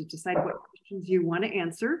to decide what questions you want to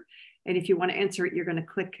answer. And if you want to answer it, you're going to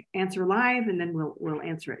click answer live, and then we'll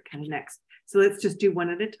answer it kind of next. So let's just do one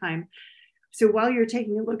at a time. So while you're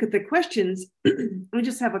taking a look at the questions, I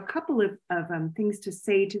just have a couple of things to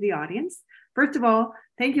say to the audience. First of all,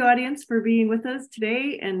 thank you, audience, for being with us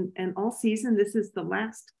today and all season. This is the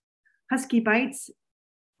last Husky Bites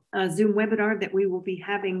Zoom webinar that we will be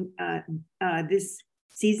having this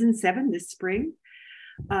season 7 this spring.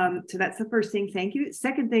 So that's the first thing. Thank you.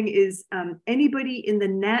 Second thing is anybody in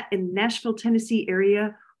the Nashville, Tennessee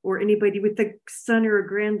area, or anybody with a son or a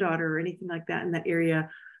granddaughter or anything like that in that area,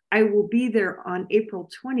 I will be there on April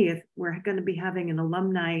 20th. We're going to be having an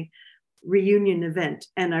alumni reunion event.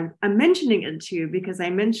 And I'm mentioning it to you because I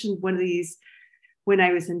mentioned one of these when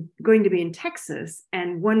I was going to be in Texas,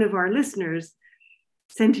 and one of our listeners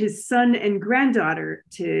sent his son and granddaughter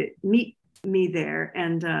to meet me there.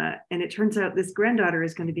 And it turns out this granddaughter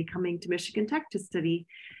is going to be coming to Michigan Tech to study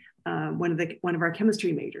one of our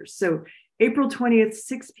chemistry majors. So April 20th,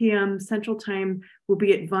 6 p.m. Central Time, will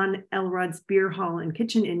be at Von Elrod's Beer Hall and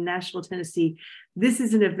Kitchen in Nashville, Tennessee. This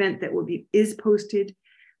is an event that is posted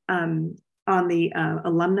on the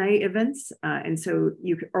alumni events. And so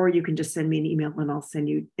you can just send me an email and I'll send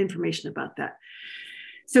you information about that.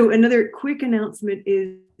 So another quick announcement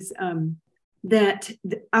is that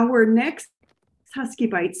our next Husky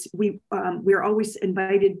Bites, we're always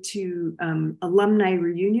invited to alumni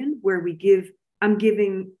reunion where I'm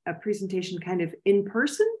giving a presentation kind of in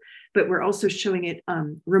person, but we're also showing it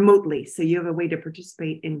remotely. So you have a way to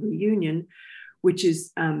participate in reunion, which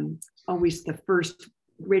is always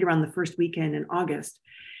right around the first weekend in August.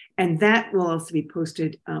 And that will also be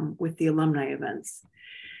posted with the alumni events.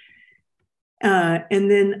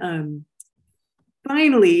 And then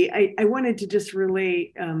finally, I wanted to just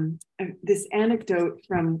relay this anecdote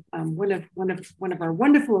from one of our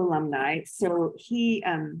wonderful alumni. So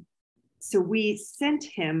we sent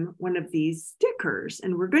him one of these stickers,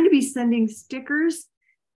 and we're going to be sending stickers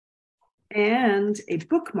and a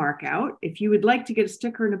bookmark out. If you would like to get a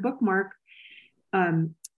sticker and a bookmark,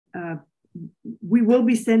 we will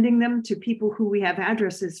be sending them to people who we have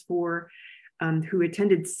addresses for, who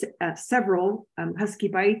attended several Husky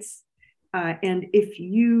Bites. And if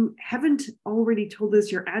you haven't already told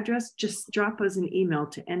us your address, just drop us an email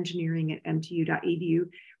to engineering@mtu.edu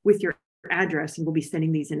with your address, and we'll be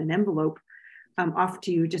sending these in an envelope off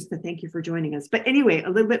to you just to thank you for joining us. But anyway, a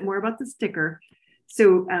little bit more about the sticker.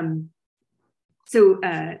 So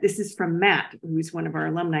this is from Matt, who's one of our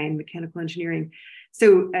alumni in mechanical engineering.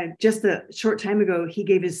 So just a short time ago, he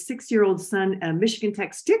gave his 6-year-old son a Michigan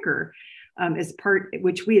Tech sticker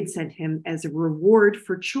which we had sent him as a reward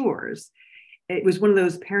for chores. It was one of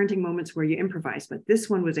those parenting moments where you improvise, but this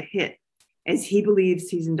one was a hit, as he believes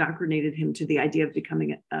he's indoctrinated him to the idea of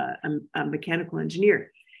becoming a mechanical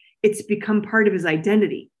engineer. It's become part of his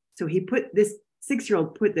identity. So this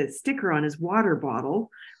 6-year-old put the sticker on his water bottle,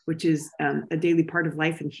 which is a daily part of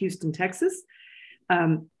life in Houston, Texas.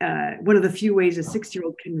 One of the few ways a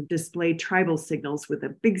 6-year-old can display tribal signals with a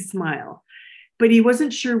big smile. But he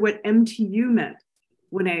wasn't sure what MTU meant.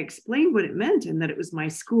 When I explained what it meant and that it was my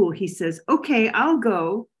school, he says, "Okay, I'll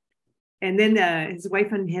go." And then his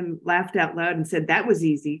wife and him laughed out loud and said, "That was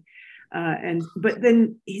easy." But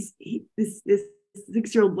then this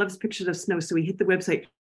 6-year-old loves pictures of snow, so he hit the website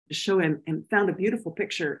to show him and found a beautiful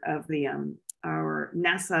picture of our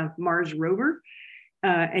NASA Mars rover.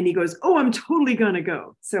 And he goes, "Oh, I'm totally gonna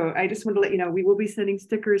go." So I just want to let you know, we will be sending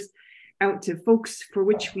stickers out to folks for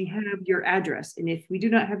which we have your address. And if we do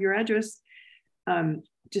not have your address,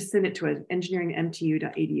 just send it to us,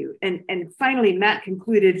 engineering@mtu.edu. And finally, Matt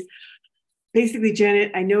concluded, basically,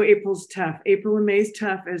 Janet, I know April's tough. April and May is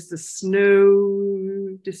tough as the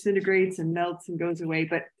snow disintegrates and melts and goes away,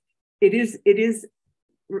 but it is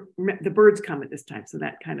the birds come at this time. So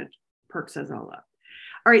that kind of perks us all up.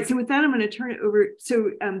 All right, so with that, I'm going to turn it over.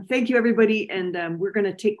 So thank you, everybody. And we're going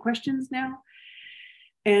to take questions now.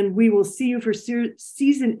 And we will see you for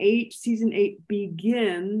season 8. Season 8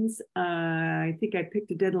 begins. I think I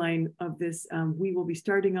picked a deadline of this. We will be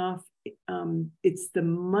starting off. It's the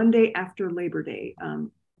Monday after Labor Day,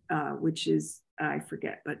 which is, I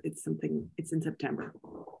forget, but it's in September.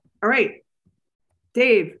 All right.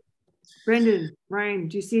 Dave, Brendan, Ryne,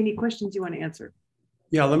 do you see any questions you want to answer?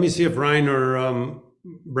 Yeah, let me see if Ryne or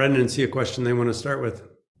Brendan see a question they want to start with.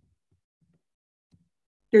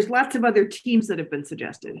 There's lots of other teams that have been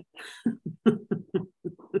suggested.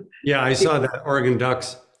 Yeah, I saw that, Oregon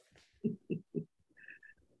Ducks.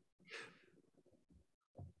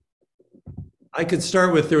 I could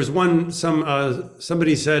start with, there was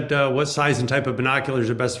somebody said, what size and type of binoculars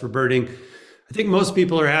are best for birding? I think most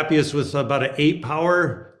people are happiest with about an 8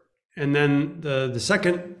 power. And then the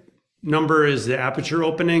second number is the aperture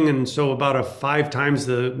opening. And so about a 5 times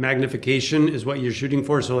the magnification is what you're shooting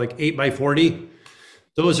for. So like 8x40.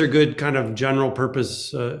 Those are good kind of general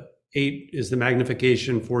purpose. 8 is the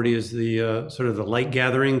magnification, 40 is the sort of the light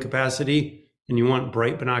gathering capacity, and you want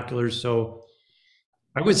bright binoculars. So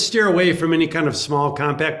I would steer away from any kind of small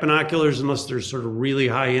compact binoculars unless they're sort of really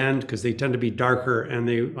high end, because they tend to be darker, and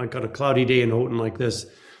they, like on a cloudy day in Houghton like this,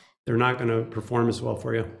 they're not going to perform as well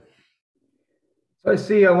for you. So I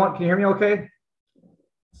see, can you hear me okay?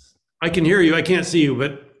 I can hear you. I can't see you,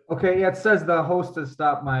 but. Okay, yeah, it says the host has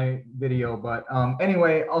stopped my video, but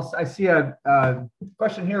anyway, I see a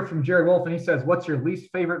question here from Jerry Wolf, and he says, what's your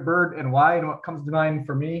least favorite bird and why? And what comes to mind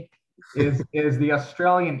for me is the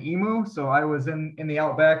Australian emu. So I was in the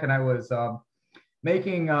outback, and I was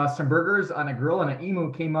making some burgers on a grill, and an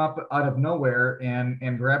emu came up out of nowhere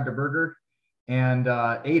and grabbed a burger and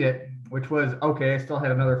ate it, which was okay. I still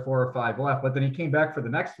had another 4 or 5 left, but then he came back for the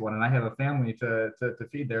next one, and I have a family to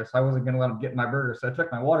feed there, so I wasn't going to let him get my burger. So I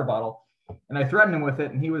took my water bottle and I threatened him with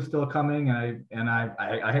it, and he was still coming, and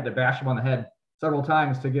I had to bash him on the head several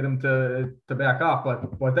times to get him to back off.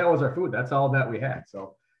 But that was our food. That's all that we had.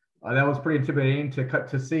 So that was pretty intimidating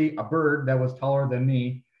to see a bird that was taller than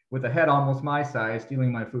me with a head almost my size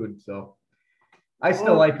stealing my food. So I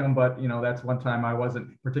still like them, but that's one time I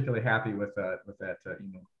wasn't particularly happy with that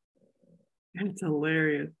emu. That's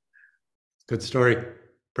hilarious. Good story.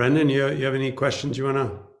 Brendan, you have any questions you want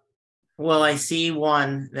to? Well, I see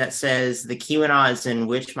one that says the Keweenaw is in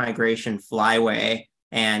which migration flyway?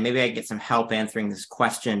 And maybe I get some help answering this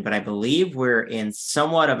question, but I believe we're in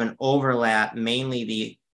somewhat of an overlap, mainly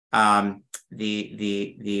the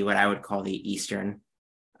what I would call the eastern,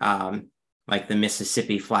 like the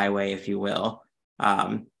Mississippi flyway, if you will.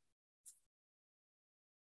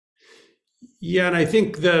 Yeah, and I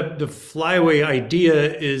think the flyway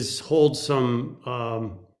idea holds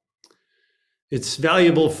some. It's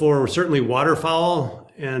valuable for certainly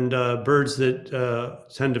waterfowl and birds that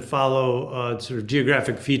tend to follow sort of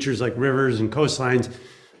geographic features like rivers and coastlines.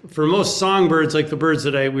 For most songbirds, like the birds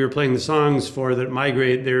that we were playing the songs for that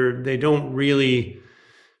migrate, they don't really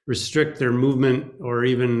restrict their movement or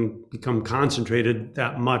even become concentrated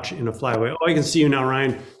that much in a flyway. Oh, I can see you now,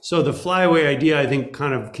 Ryne. So the flyway idea, I think,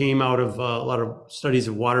 kind of came out of a lot of studies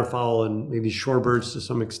of waterfowl and maybe shorebirds to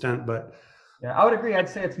some extent. But yeah, I would agree. I'd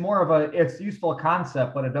say it's more of it's useful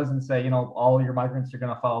concept, but it doesn't say, all your migrants are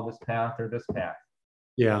going to follow this path or this path.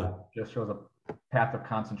 Yeah. It just shows a path of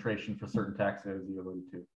concentration for certain taxa, as you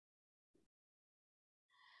alluded to.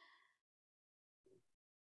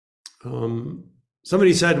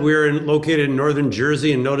 Somebody said we're located in northern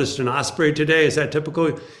Jersey and noticed an osprey today. Is that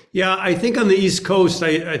typical? Yeah, I think on the East Coast,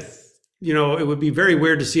 it would be very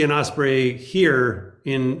weird to see an osprey here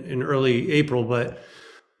in early April, but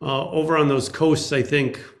over on those coasts, I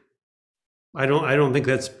think I don't think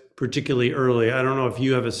that's particularly early. I don't know if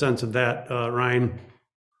you have a sense of that, Ryne.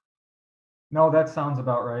 No, that sounds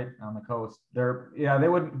about right on the coast.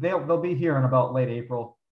 They'll be here in about late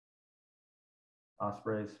April.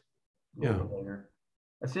 Ospreys. Yeah. Later.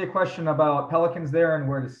 I see a question about pelicans there and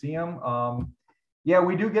where to see them. Yeah,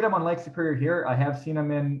 we do get them on Lake Superior here. I have seen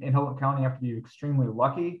them in Houghton County. You have to be extremely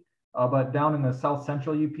lucky. But down in the South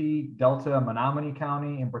Central UP, Delta, Menominee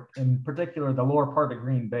County, in particular, the lower part of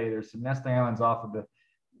Green Bay, there's some nesting islands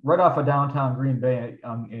right off of downtown Green Bay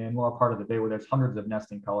in lower part of the bay where there's hundreds of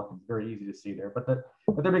nesting pelicans. Very easy to see there. But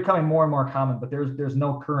they're becoming more and more common. But there's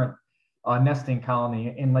no current nesting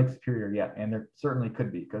colony in Lake Superior yet, and there certainly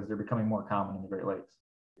could be because they're becoming more common in the Great Lakes.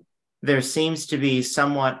 There seems to be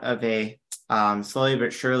somewhat of a slowly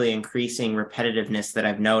but surely increasing repetitiveness that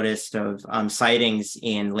I've noticed of sightings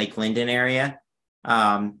in Lake Linden area.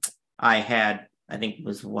 I think it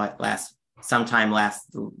was sometime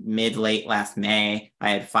late last May, I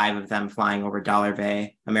had 5 of them flying over Dollar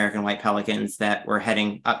Bay, American white pelicans that were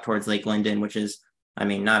heading up towards Lake Linden, which is,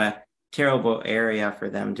 not a terrible area for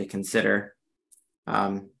them to consider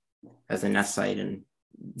as a nest site in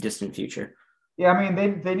distant future. Yeah,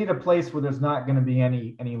 they need a place where there's not going to be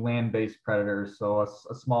any land-based predators, so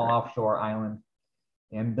a small offshore island,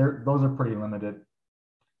 and those are pretty limited.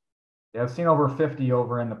 Yeah, I've seen over 50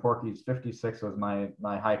 over in the Porkies. 56 was my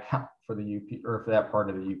high count for the UP, or for that part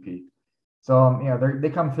of the UP. So they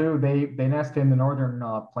come through. They nest in the northern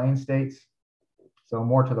plain states, so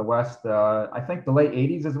more to the west. I think the late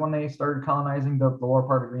 80s is when they started colonizing the lower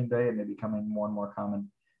part of Green Bay, and they're becoming more and more common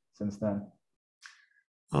since then.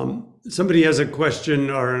 Somebody has a question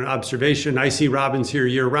or an observation. I see robins here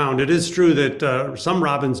year round. It is true that some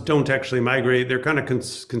robins don't actually migrate. They're kind of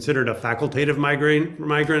considered a facultative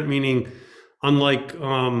migrant, meaning unlike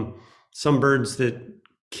some birds that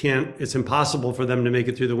it's impossible for them to make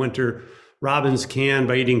it through the winter, robins can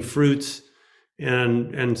by eating fruits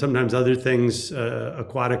and sometimes other things,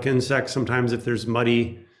 aquatic insects. Sometimes if there's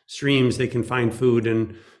muddy streams, they can find food.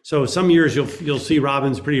 And so some years you'll see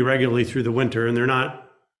robins pretty regularly through the winter, and they're not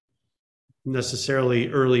necessarily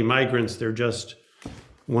early migrants. They're just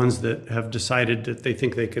ones that have decided that they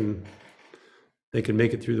think they can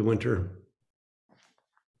make it through the winter.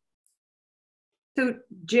 So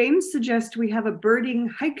James suggests we have a birding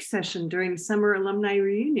hike session during summer alumni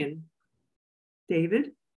reunion.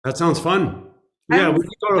 David? That sounds fun. Yeah,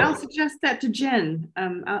 I'll suggest that to Jen.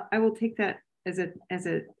 I will take that as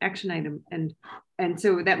an action item, and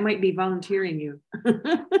so that might be volunteering you.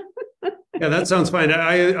 Yeah, that sounds fine.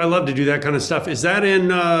 I love to do that kind of stuff. Is that in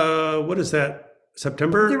what is that,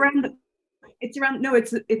 September? It's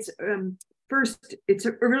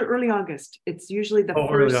early August. It's usually the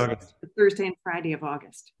first Thursday and Friday of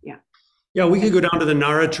August. Yeah. Yeah, we could go down to the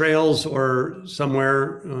NARA trails or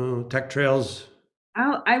somewhere, tech trails.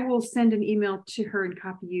 I will send an email to her and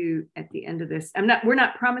copy you at the end of this. We're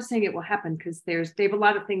not promising it will happen because they have a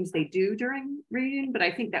lot of things they do during reading, but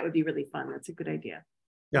I think that would be really fun. That's a good idea.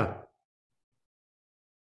 Yeah.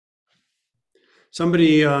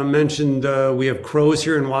 Somebody mentioned we have crows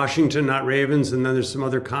here in Washington, not ravens, and then there's some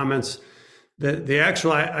other comments.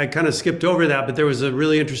 I kind of skipped over that, but there was a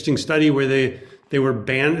really interesting study where they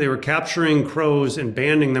were capturing crows and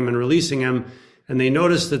banding them and releasing them. And they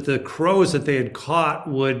noticed that the crows that they had caught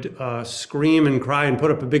would scream and cry and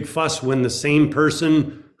put up a big fuss when the same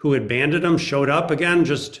person who had banded them showed up again,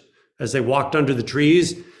 just as they walked under the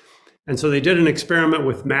trees. And so they did an experiment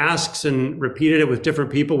with masks and repeated it with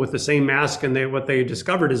different people with the same mask. And what they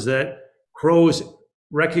discovered is that crows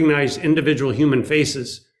recognize individual human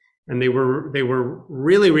faces. And they were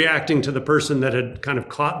really reacting to the person that had kind of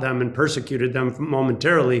caught them and persecuted them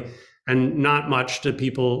momentarily, and not much to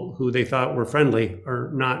people who they thought were friendly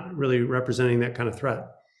or not really representing that kind of threat.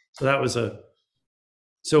 So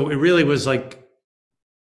so it really was like,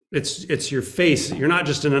 it's your face. You're not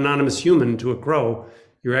just an anonymous human to a crow.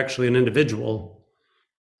 You're actually an individual.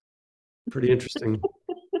 Pretty interesting.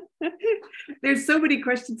 There's so many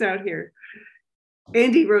questions out here.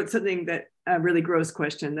 Andy wrote something that a really gross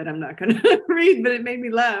question that I'm not going to read, but it made me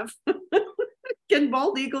laugh. Can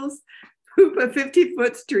bald eagles poop a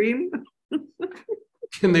 50-foot stream?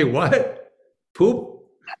 Can they what? Poop?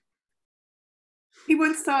 He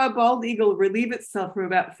once saw a bald eagle relieve itself from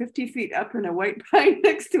about 50 feet up in a white pine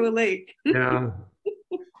next to a lake. Yeah.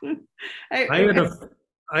 I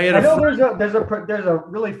know there's a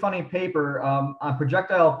really funny paper on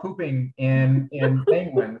projectile pooping in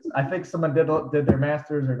penguins. I think someone did their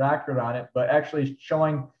master's or doctorate on it, but actually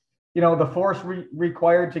showing, the force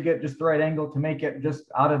required to get just the right angle to make it just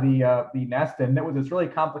out of the nest, and it was this really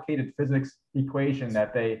complicated physics equation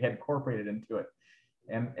that they had incorporated into it,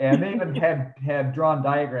 and they even had drawn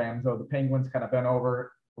diagrams of the penguins kind of bent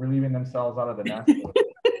over, relieving themselves out of the nest.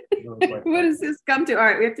 Really what does this come to? All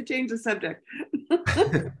right, we have to change the subject.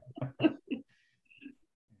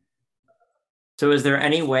 So is there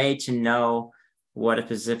any way to know what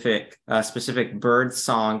a specific bird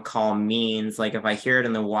song call means? Like if I hear it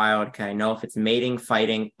in the wild, can I know if it's mating,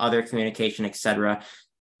 fighting, other communication, etc.?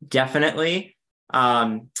 Definitely.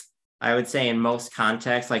 I would say in most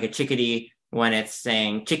contexts, like a chickadee, when it's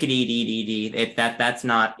saying chickadee dee dee dee, that's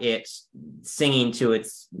not it singing to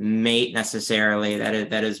its mate necessarily.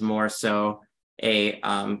 That is more so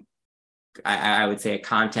I would say a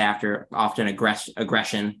contact, or often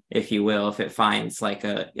aggression, if you will. If it finds like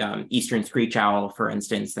a eastern screech owl, for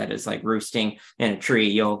instance, that is like roosting in a tree,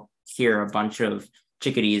 you'll hear a bunch of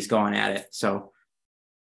chickadees going at it. So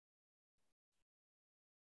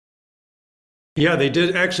yeah, they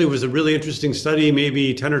did. Actually, it was a really interesting study,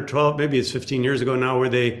 maybe 10 or 12, maybe it's 15 years ago now, where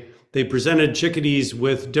they presented chickadees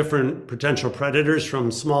with different potential predators, from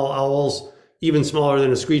small owls, even smaller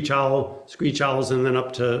than a screech owls, and then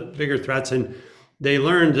up to bigger threats. And they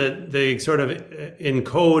learned that they sort of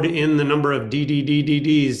encode in the number of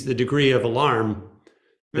DDDDDs the degree of alarm,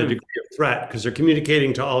 the degree of threat, because they're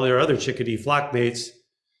communicating to all their other chickadee flock mates.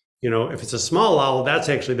 If it's a small owl, that's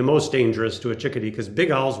actually the most dangerous to a chickadee, because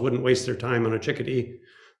big owls wouldn't waste their time on a chickadee,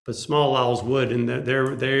 but small owls would. And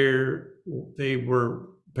they were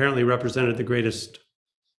apparently represented the greatest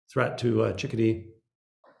threat to a chickadee.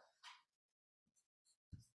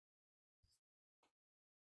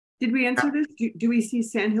 Did we answer this? Do we see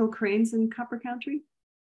sandhill cranes in Copper Country?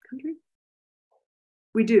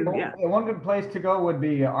 We do, yeah. One good place to go would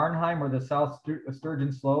be Arnheim, or the South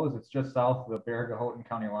Sturgeon Slows. It's just south of the Baraga-Houghton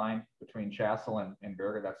County line between Chassell and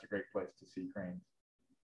Baraga. That's a great place to see cranes.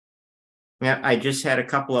 Yeah, I just had a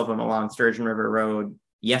couple of them along Sturgeon River Road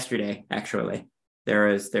yesterday. Actually, there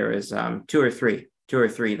was two or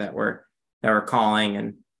three that were calling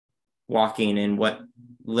and walking in what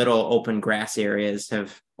little open grass areas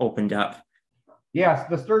have opened up. Yes,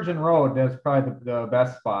 the Sturgeon Road is probably the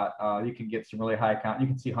best spot. You can get some really high count. You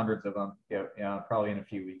can see hundreds of them, probably in a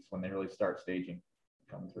few weeks when they really start staging.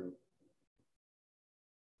 come through.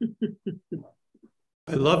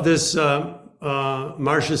 I love this.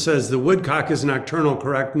 Marcia says, the woodcock is nocturnal,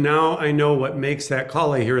 correct? Now I know what makes that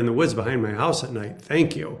call I hear in the woods behind my house at night.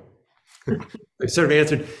 Thank you. I sort of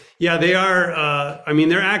answered. Yeah, they are. I mean,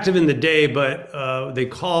 they're active in the day, but they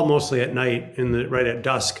call mostly at night, right at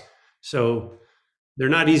dusk. So they're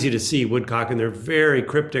not easy to see, woodcock, and they're very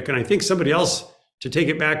cryptic. And I think somebody else, to take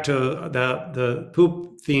it back to the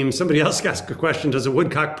poop theme, somebody else asked a question: does a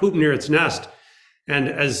woodcock poop near its nest? And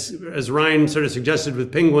as Ryne sort of suggested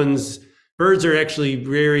with penguins, birds are actually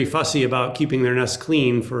very fussy about keeping their nests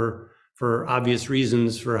clean for obvious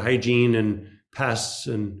reasons, for hygiene and pests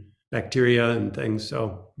and bacteria and things.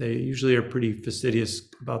 So they usually are pretty fastidious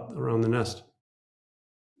around the nest.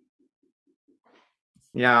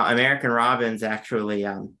 Yeah, American robins actually,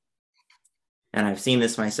 and I've seen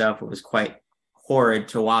this myself, it was quite horrid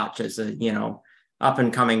to watch as a, up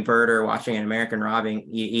and coming birder watching an American robin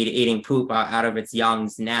eating poop out of its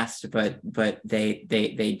young's nest, but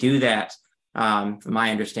they do that, from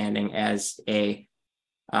my understanding, as it's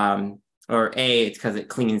because it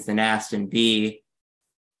cleans the nest, and B,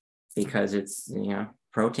 because it's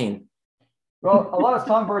protein. Well, a lot of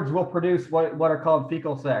songbirds will produce what are called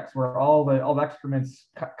fecal sacs, where all the excrement's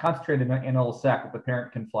concentrated in a little sac that the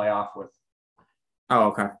parent can fly off with. Oh,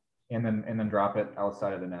 okay. And then drop it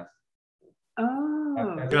outside of the nest.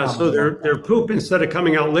 Oh. Yeah, so their poop, instead of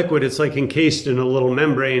coming out liquid, it's like encased in a little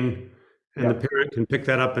membrane, and the parent can pick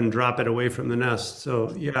that up and drop it away from the nest.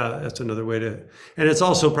 So yeah, that's another way to, and it's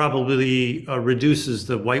also probably reduces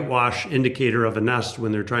the whitewash indicator of a nest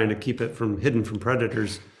when they're trying to keep it hidden from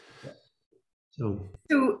predators. So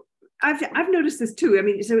I've noticed this too. I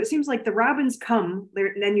mean, so it seems like the robins come there,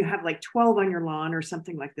 and then you have like 12 on your lawn or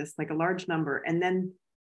something like this, like a large number, and then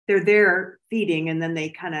they're there feeding, and then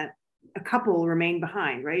they a couple remain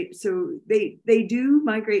behind, right? So they do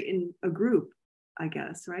migrate in a group, I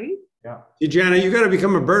guess, right? Yeah. Hey, Jana, you got to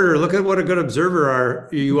become a birder. Look at what a good observer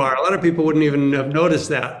you are. A lot of people wouldn't even have noticed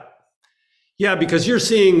that. Yeah, because you're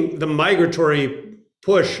seeing the migratory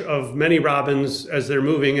push of many robins as they're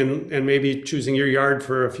moving and maybe choosing your yard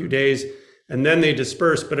for a few days, and then they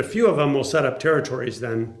disperse. But a few of them will set up territories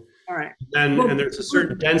then. All right. And there's a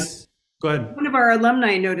certain dense. Go ahead. One of our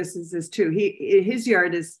alumni notices this too. His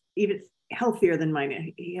yard is even healthier than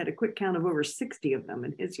mine. He had a quick count of over 60 of them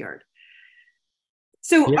in his yard.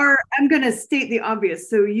 So I'm going to state the obvious.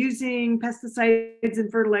 So using pesticides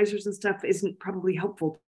and fertilizers and stuff isn't probably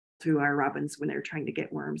helpful to our robins when they're trying to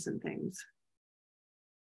get worms and things.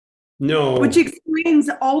 No. Which explains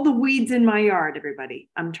all the weeds in my yard, everybody.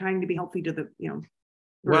 I'm trying to be healthy to the,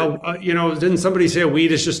 Well, didn't somebody say a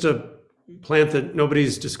weed is just a plant that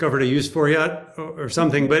nobody's discovered a use for yet or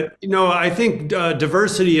something? But, I think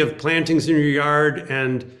diversity of plantings in your yard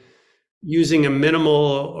and using a minimal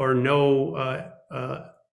or no,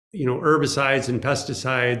 herbicides and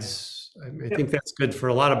pesticides, I think that's good for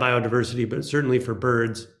a lot of biodiversity, but certainly for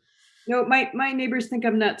birds. No, my neighbors think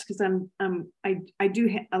I'm nuts because I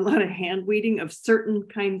do a lot of hand weeding of certain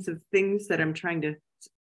kinds of things that I'm trying to,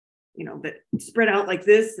 that spread out like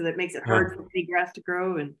this, so that makes it hard for any grass to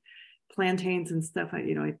grow, and plantains and stuff.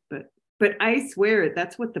 But I swear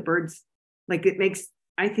that's what the birds like. It makes,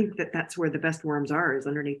 I think that's where the best worms are, is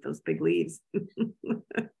underneath those big leaves.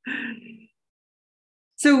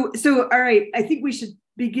 So all right, I think we should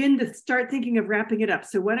begin to start thinking of wrapping it up.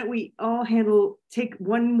 So why don't we all take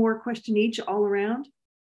one more question each all around,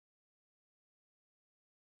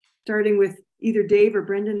 starting with either Dave or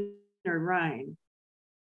Brendan or Ryne.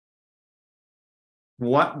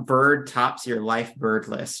 What bird tops your life bird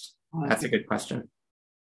list? Oh, that's a good question.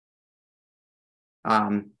 I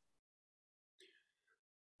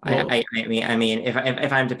mean,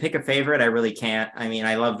 if I'm to pick a favorite, I really can't. I mean,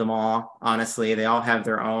 I love them all. Honestly, they all have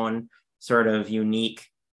their own sort of unique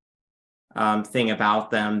thing about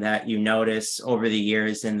them that you notice over the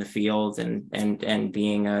years in the field and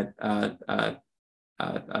being a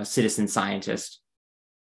citizen scientist.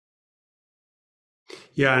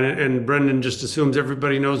 Yeah, and Brendan just assumes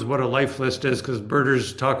everybody knows what a life list is because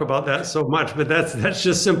birders talk about that so much, but that's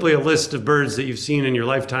just simply a list of birds that you've seen in your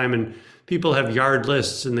lifetime, and people have yard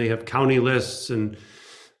lists and they have county lists, and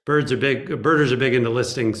birders are big into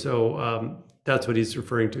listing. So that's what he's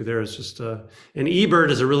referring to there. Is just an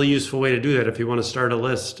eBird is a really useful way to do that. If you want to start a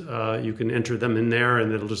list, you can enter them in there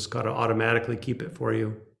and it'll just kind of automatically keep it for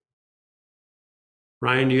you.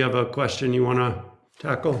 Ryne, do you have a question you want to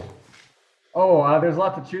tackle? Oh, there's a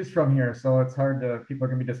lot to choose from here, so it's hard to, people are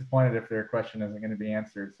going to be disappointed if their question isn't going to be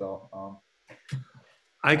answered. So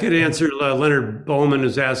I could answer. Leonard Bowman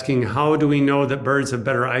is asking, how do we know that birds have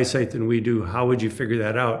better eyesight than we do? How would you figure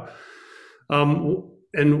that out?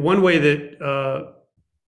 And one way that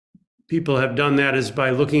people have done that is by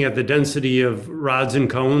looking at the density of rods and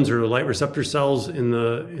cones or light receptor cells in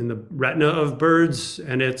the retina of birds.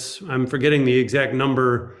 And I'm forgetting the exact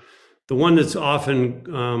number. The one that's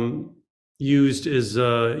often used is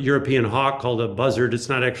a European hawk called a buzzard. It's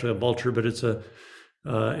not actually a vulture, but it's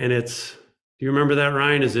do you remember that,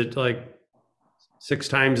 Ryne? Is it like 6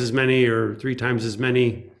 times as many or 3 times as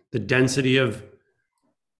many, the density of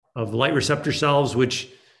light receptor cells, which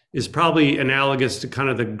is probably analogous to kind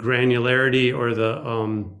of the granularity or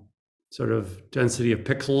the sort of density of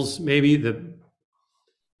pixels, maybe.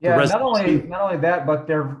 Not only that, but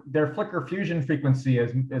their flicker fusion frequency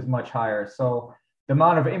is much higher. So the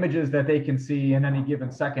amount of images that they can see in any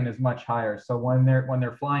given second is much higher. So when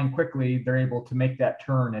they're flying quickly, they're able to make that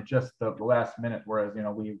turn at just the last minute. Whereas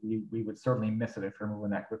we would certainly miss it if we're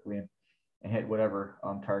moving that quickly and hit whatever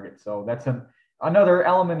target. So that's another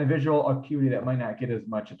element of visual acuity that might not get as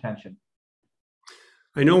much attention.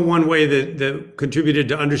 I know one way that contributed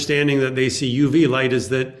to understanding that they see UV light is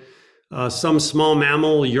that some small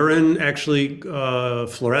mammal urine actually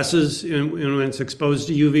fluoresces when it's exposed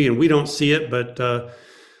to UV, and we don't see it, but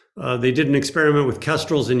they did an experiment with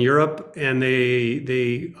kestrels in Europe, and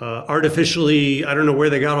they artificially, I don't know where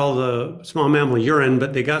they got all the small mammal urine,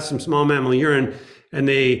 but they got some small mammal urine, and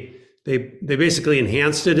they basically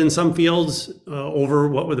enhanced it in some fields over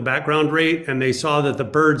what were the background rate, and they saw that the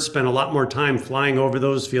birds spent a lot more time flying over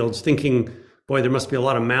those fields thinking, boy, there must be a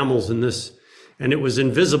lot of mammals in this. And it was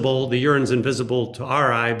invisible, the urine's invisible to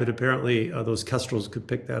our eye, but apparently those kestrels could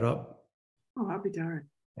pick that up. Oh, I'll be darned.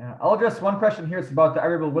 Yeah, I'll address one question here. It's about the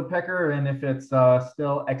ivory-billed woodpecker and if it's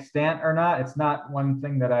still extant or not. It's not one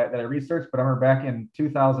thing that I researched, but I remember back in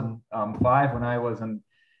 2005 when I was in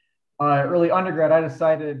early undergrad, I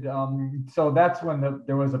decided, so that's when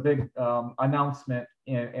there was a big announcement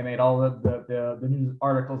and made all the news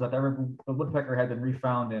articles that the woodpecker had been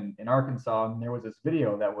refound in Arkansas. And there was this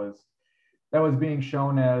video that was being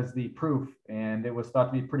shown as the proof, and it was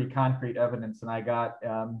thought to be pretty concrete evidence. And I got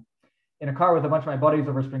in a car with a bunch of my buddies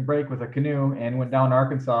over spring break with a canoe and went down to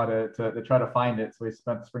Arkansas to try to find it. So we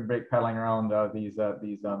spent spring break paddling around these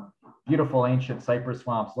beautiful ancient cypress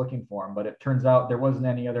swamps looking for them. But it turns out there wasn't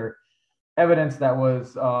any other evidence that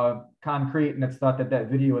was concrete, and it's thought that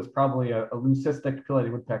video is probably a leucistic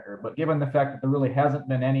pileated woodpecker. But given the fact that there really hasn't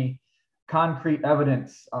been any concrete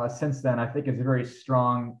evidence since then, I think it's very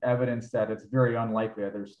strong evidence that it's very unlikely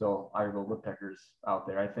that there's still ivory-billed woodpeckers out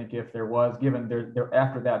there. I think if there was, given there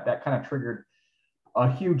after that kind of triggered a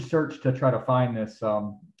huge search to try to find this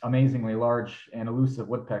amazingly large and elusive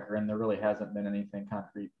woodpecker, and there really hasn't been anything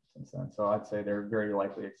concrete since then. So I'd say they're very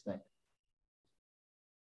likely extinct.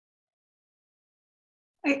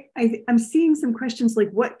 I'm seeing some questions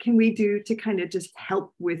like, what can we do to kind of just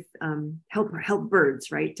help with help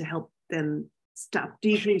birds, right? To help them stop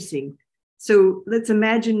decreasing. So let's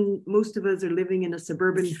imagine most of us are living in a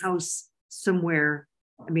suburban house somewhere.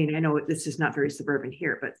 I mean, I know this is not very suburban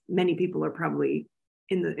here, but many people are probably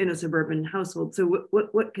in a suburban household. So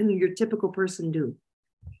what can your typical person do?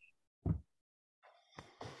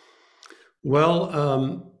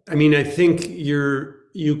 Well, I mean, I think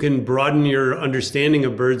you can broaden your understanding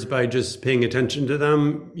of birds by just paying attention to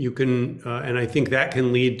them. You can, and I think that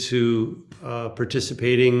can lead to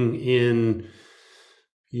participating in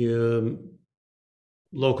your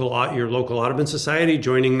local Audubon Society,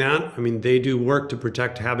 joining that. I mean, they do work to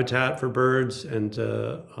protect habitat for birds, and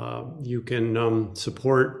you can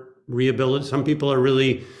support rehabilitation. Some people are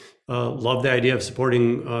really love the idea of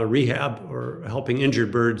supporting rehab or helping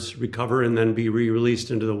injured birds recover and then be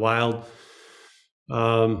re-released into the wild.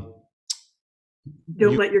 Don't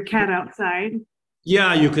let your cat outside.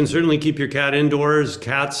 Yeah, you can certainly keep your cat indoors.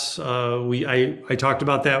 Cats, I talked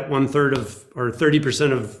about that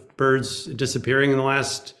 30% of birds disappearing in the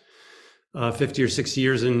last 50 or 60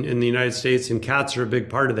 years in the United States, and cats are a big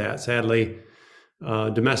part of that, sadly,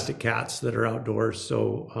 domestic cats that are outdoors.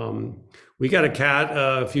 So we got a cat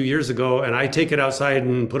a few years ago, and I take it outside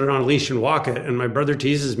and put it on a leash and walk it, and my brother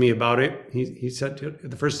teases me about it. He said,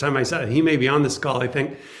 the first time I saw it, he may be on this call, I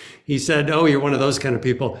think, he said, "Oh, you're one of those kind of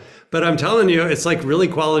people." But I'm telling you, it's like really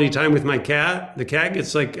quality time with my cat. The cat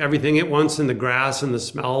gets like everything it wants in the grass and the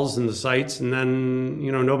smells and the sights, and then,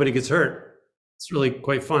 nobody gets hurt. It's really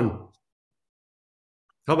quite fun.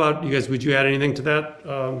 How about you guys? Would you add anything to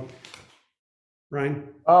that, Ryne?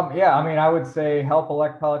 Yeah, I mean, I would say help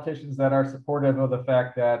elect politicians that are supportive of the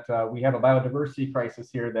fact that we have a biodiversity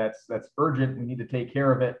crisis here that's urgent. We need to take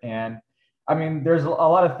care of it. And I mean, there's a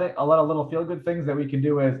lot of little feel-good things that we can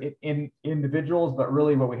do as individuals, but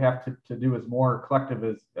really what we have to do is more collective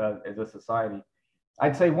as a society.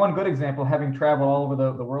 I'd say one good example, having traveled all over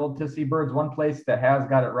the world to see birds, one place that has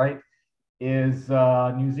got it right is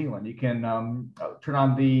New Zealand. You can turn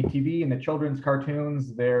on the TV and the children's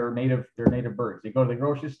cartoons. They're native birds. You go to the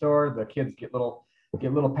grocery store, the kids get little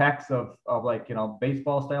packs of like, you know,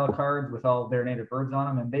 baseball style cards with all their native birds on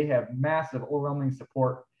them, and they have massive, overwhelming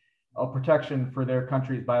support of protection for their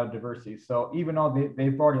country's biodiversity. So even though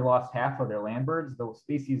they've already lost half of their land birds, those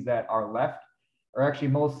species that are left are actually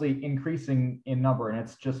mostly increasing in number, and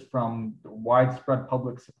it's just from widespread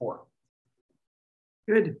public support.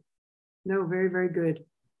 Good. No, very, very good.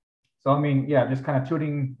 So, I mean, yeah, just kind of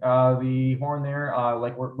tooting the horn there,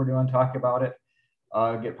 like we're doing, talk about it,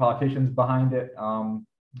 get politicians behind it.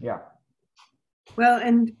 Yeah. Well,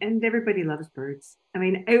 and everybody loves birds. I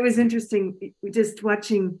mean, it was interesting just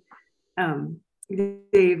watching,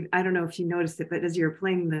 Dave, I don't know if you noticed it, but as you were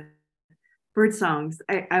playing the bird songs,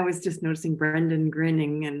 I was just noticing Brendan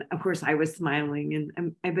grinning, and of course I was smiling,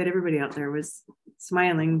 and I bet everybody out there was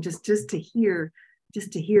smiling just to hear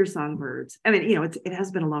songbirds. I mean, you know, it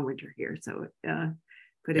has been a long winter here, so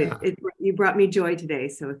but yeah. You brought me joy today,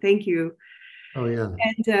 so thank you. Oh yeah.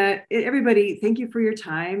 And everybody, thank you for your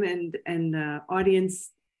time, and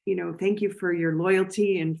audience, you know, thank you for your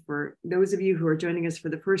loyalty, and for those of you who are joining us for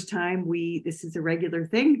the first time, this is a regular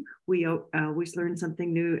thing. We always learn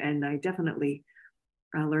something new, and I definitely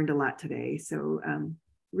learned a lot today. So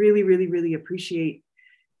really, really, really appreciate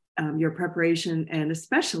your preparation, and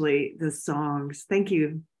especially the songs. Thank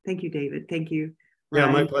you, David. Thank you. Yeah,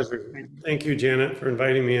 Ryne. my pleasure. Thank you, Janet, for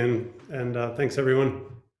inviting me in, and thanks everyone.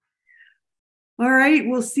 All right,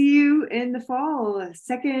 we'll see you in the fall,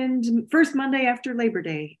 first Monday after Labor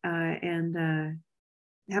Day, and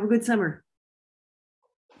have a good summer.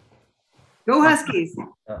 Go Huskies.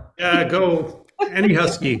 Yeah, go any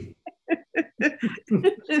Husky.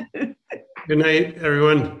 Good night,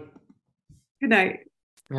 everyone. Good night.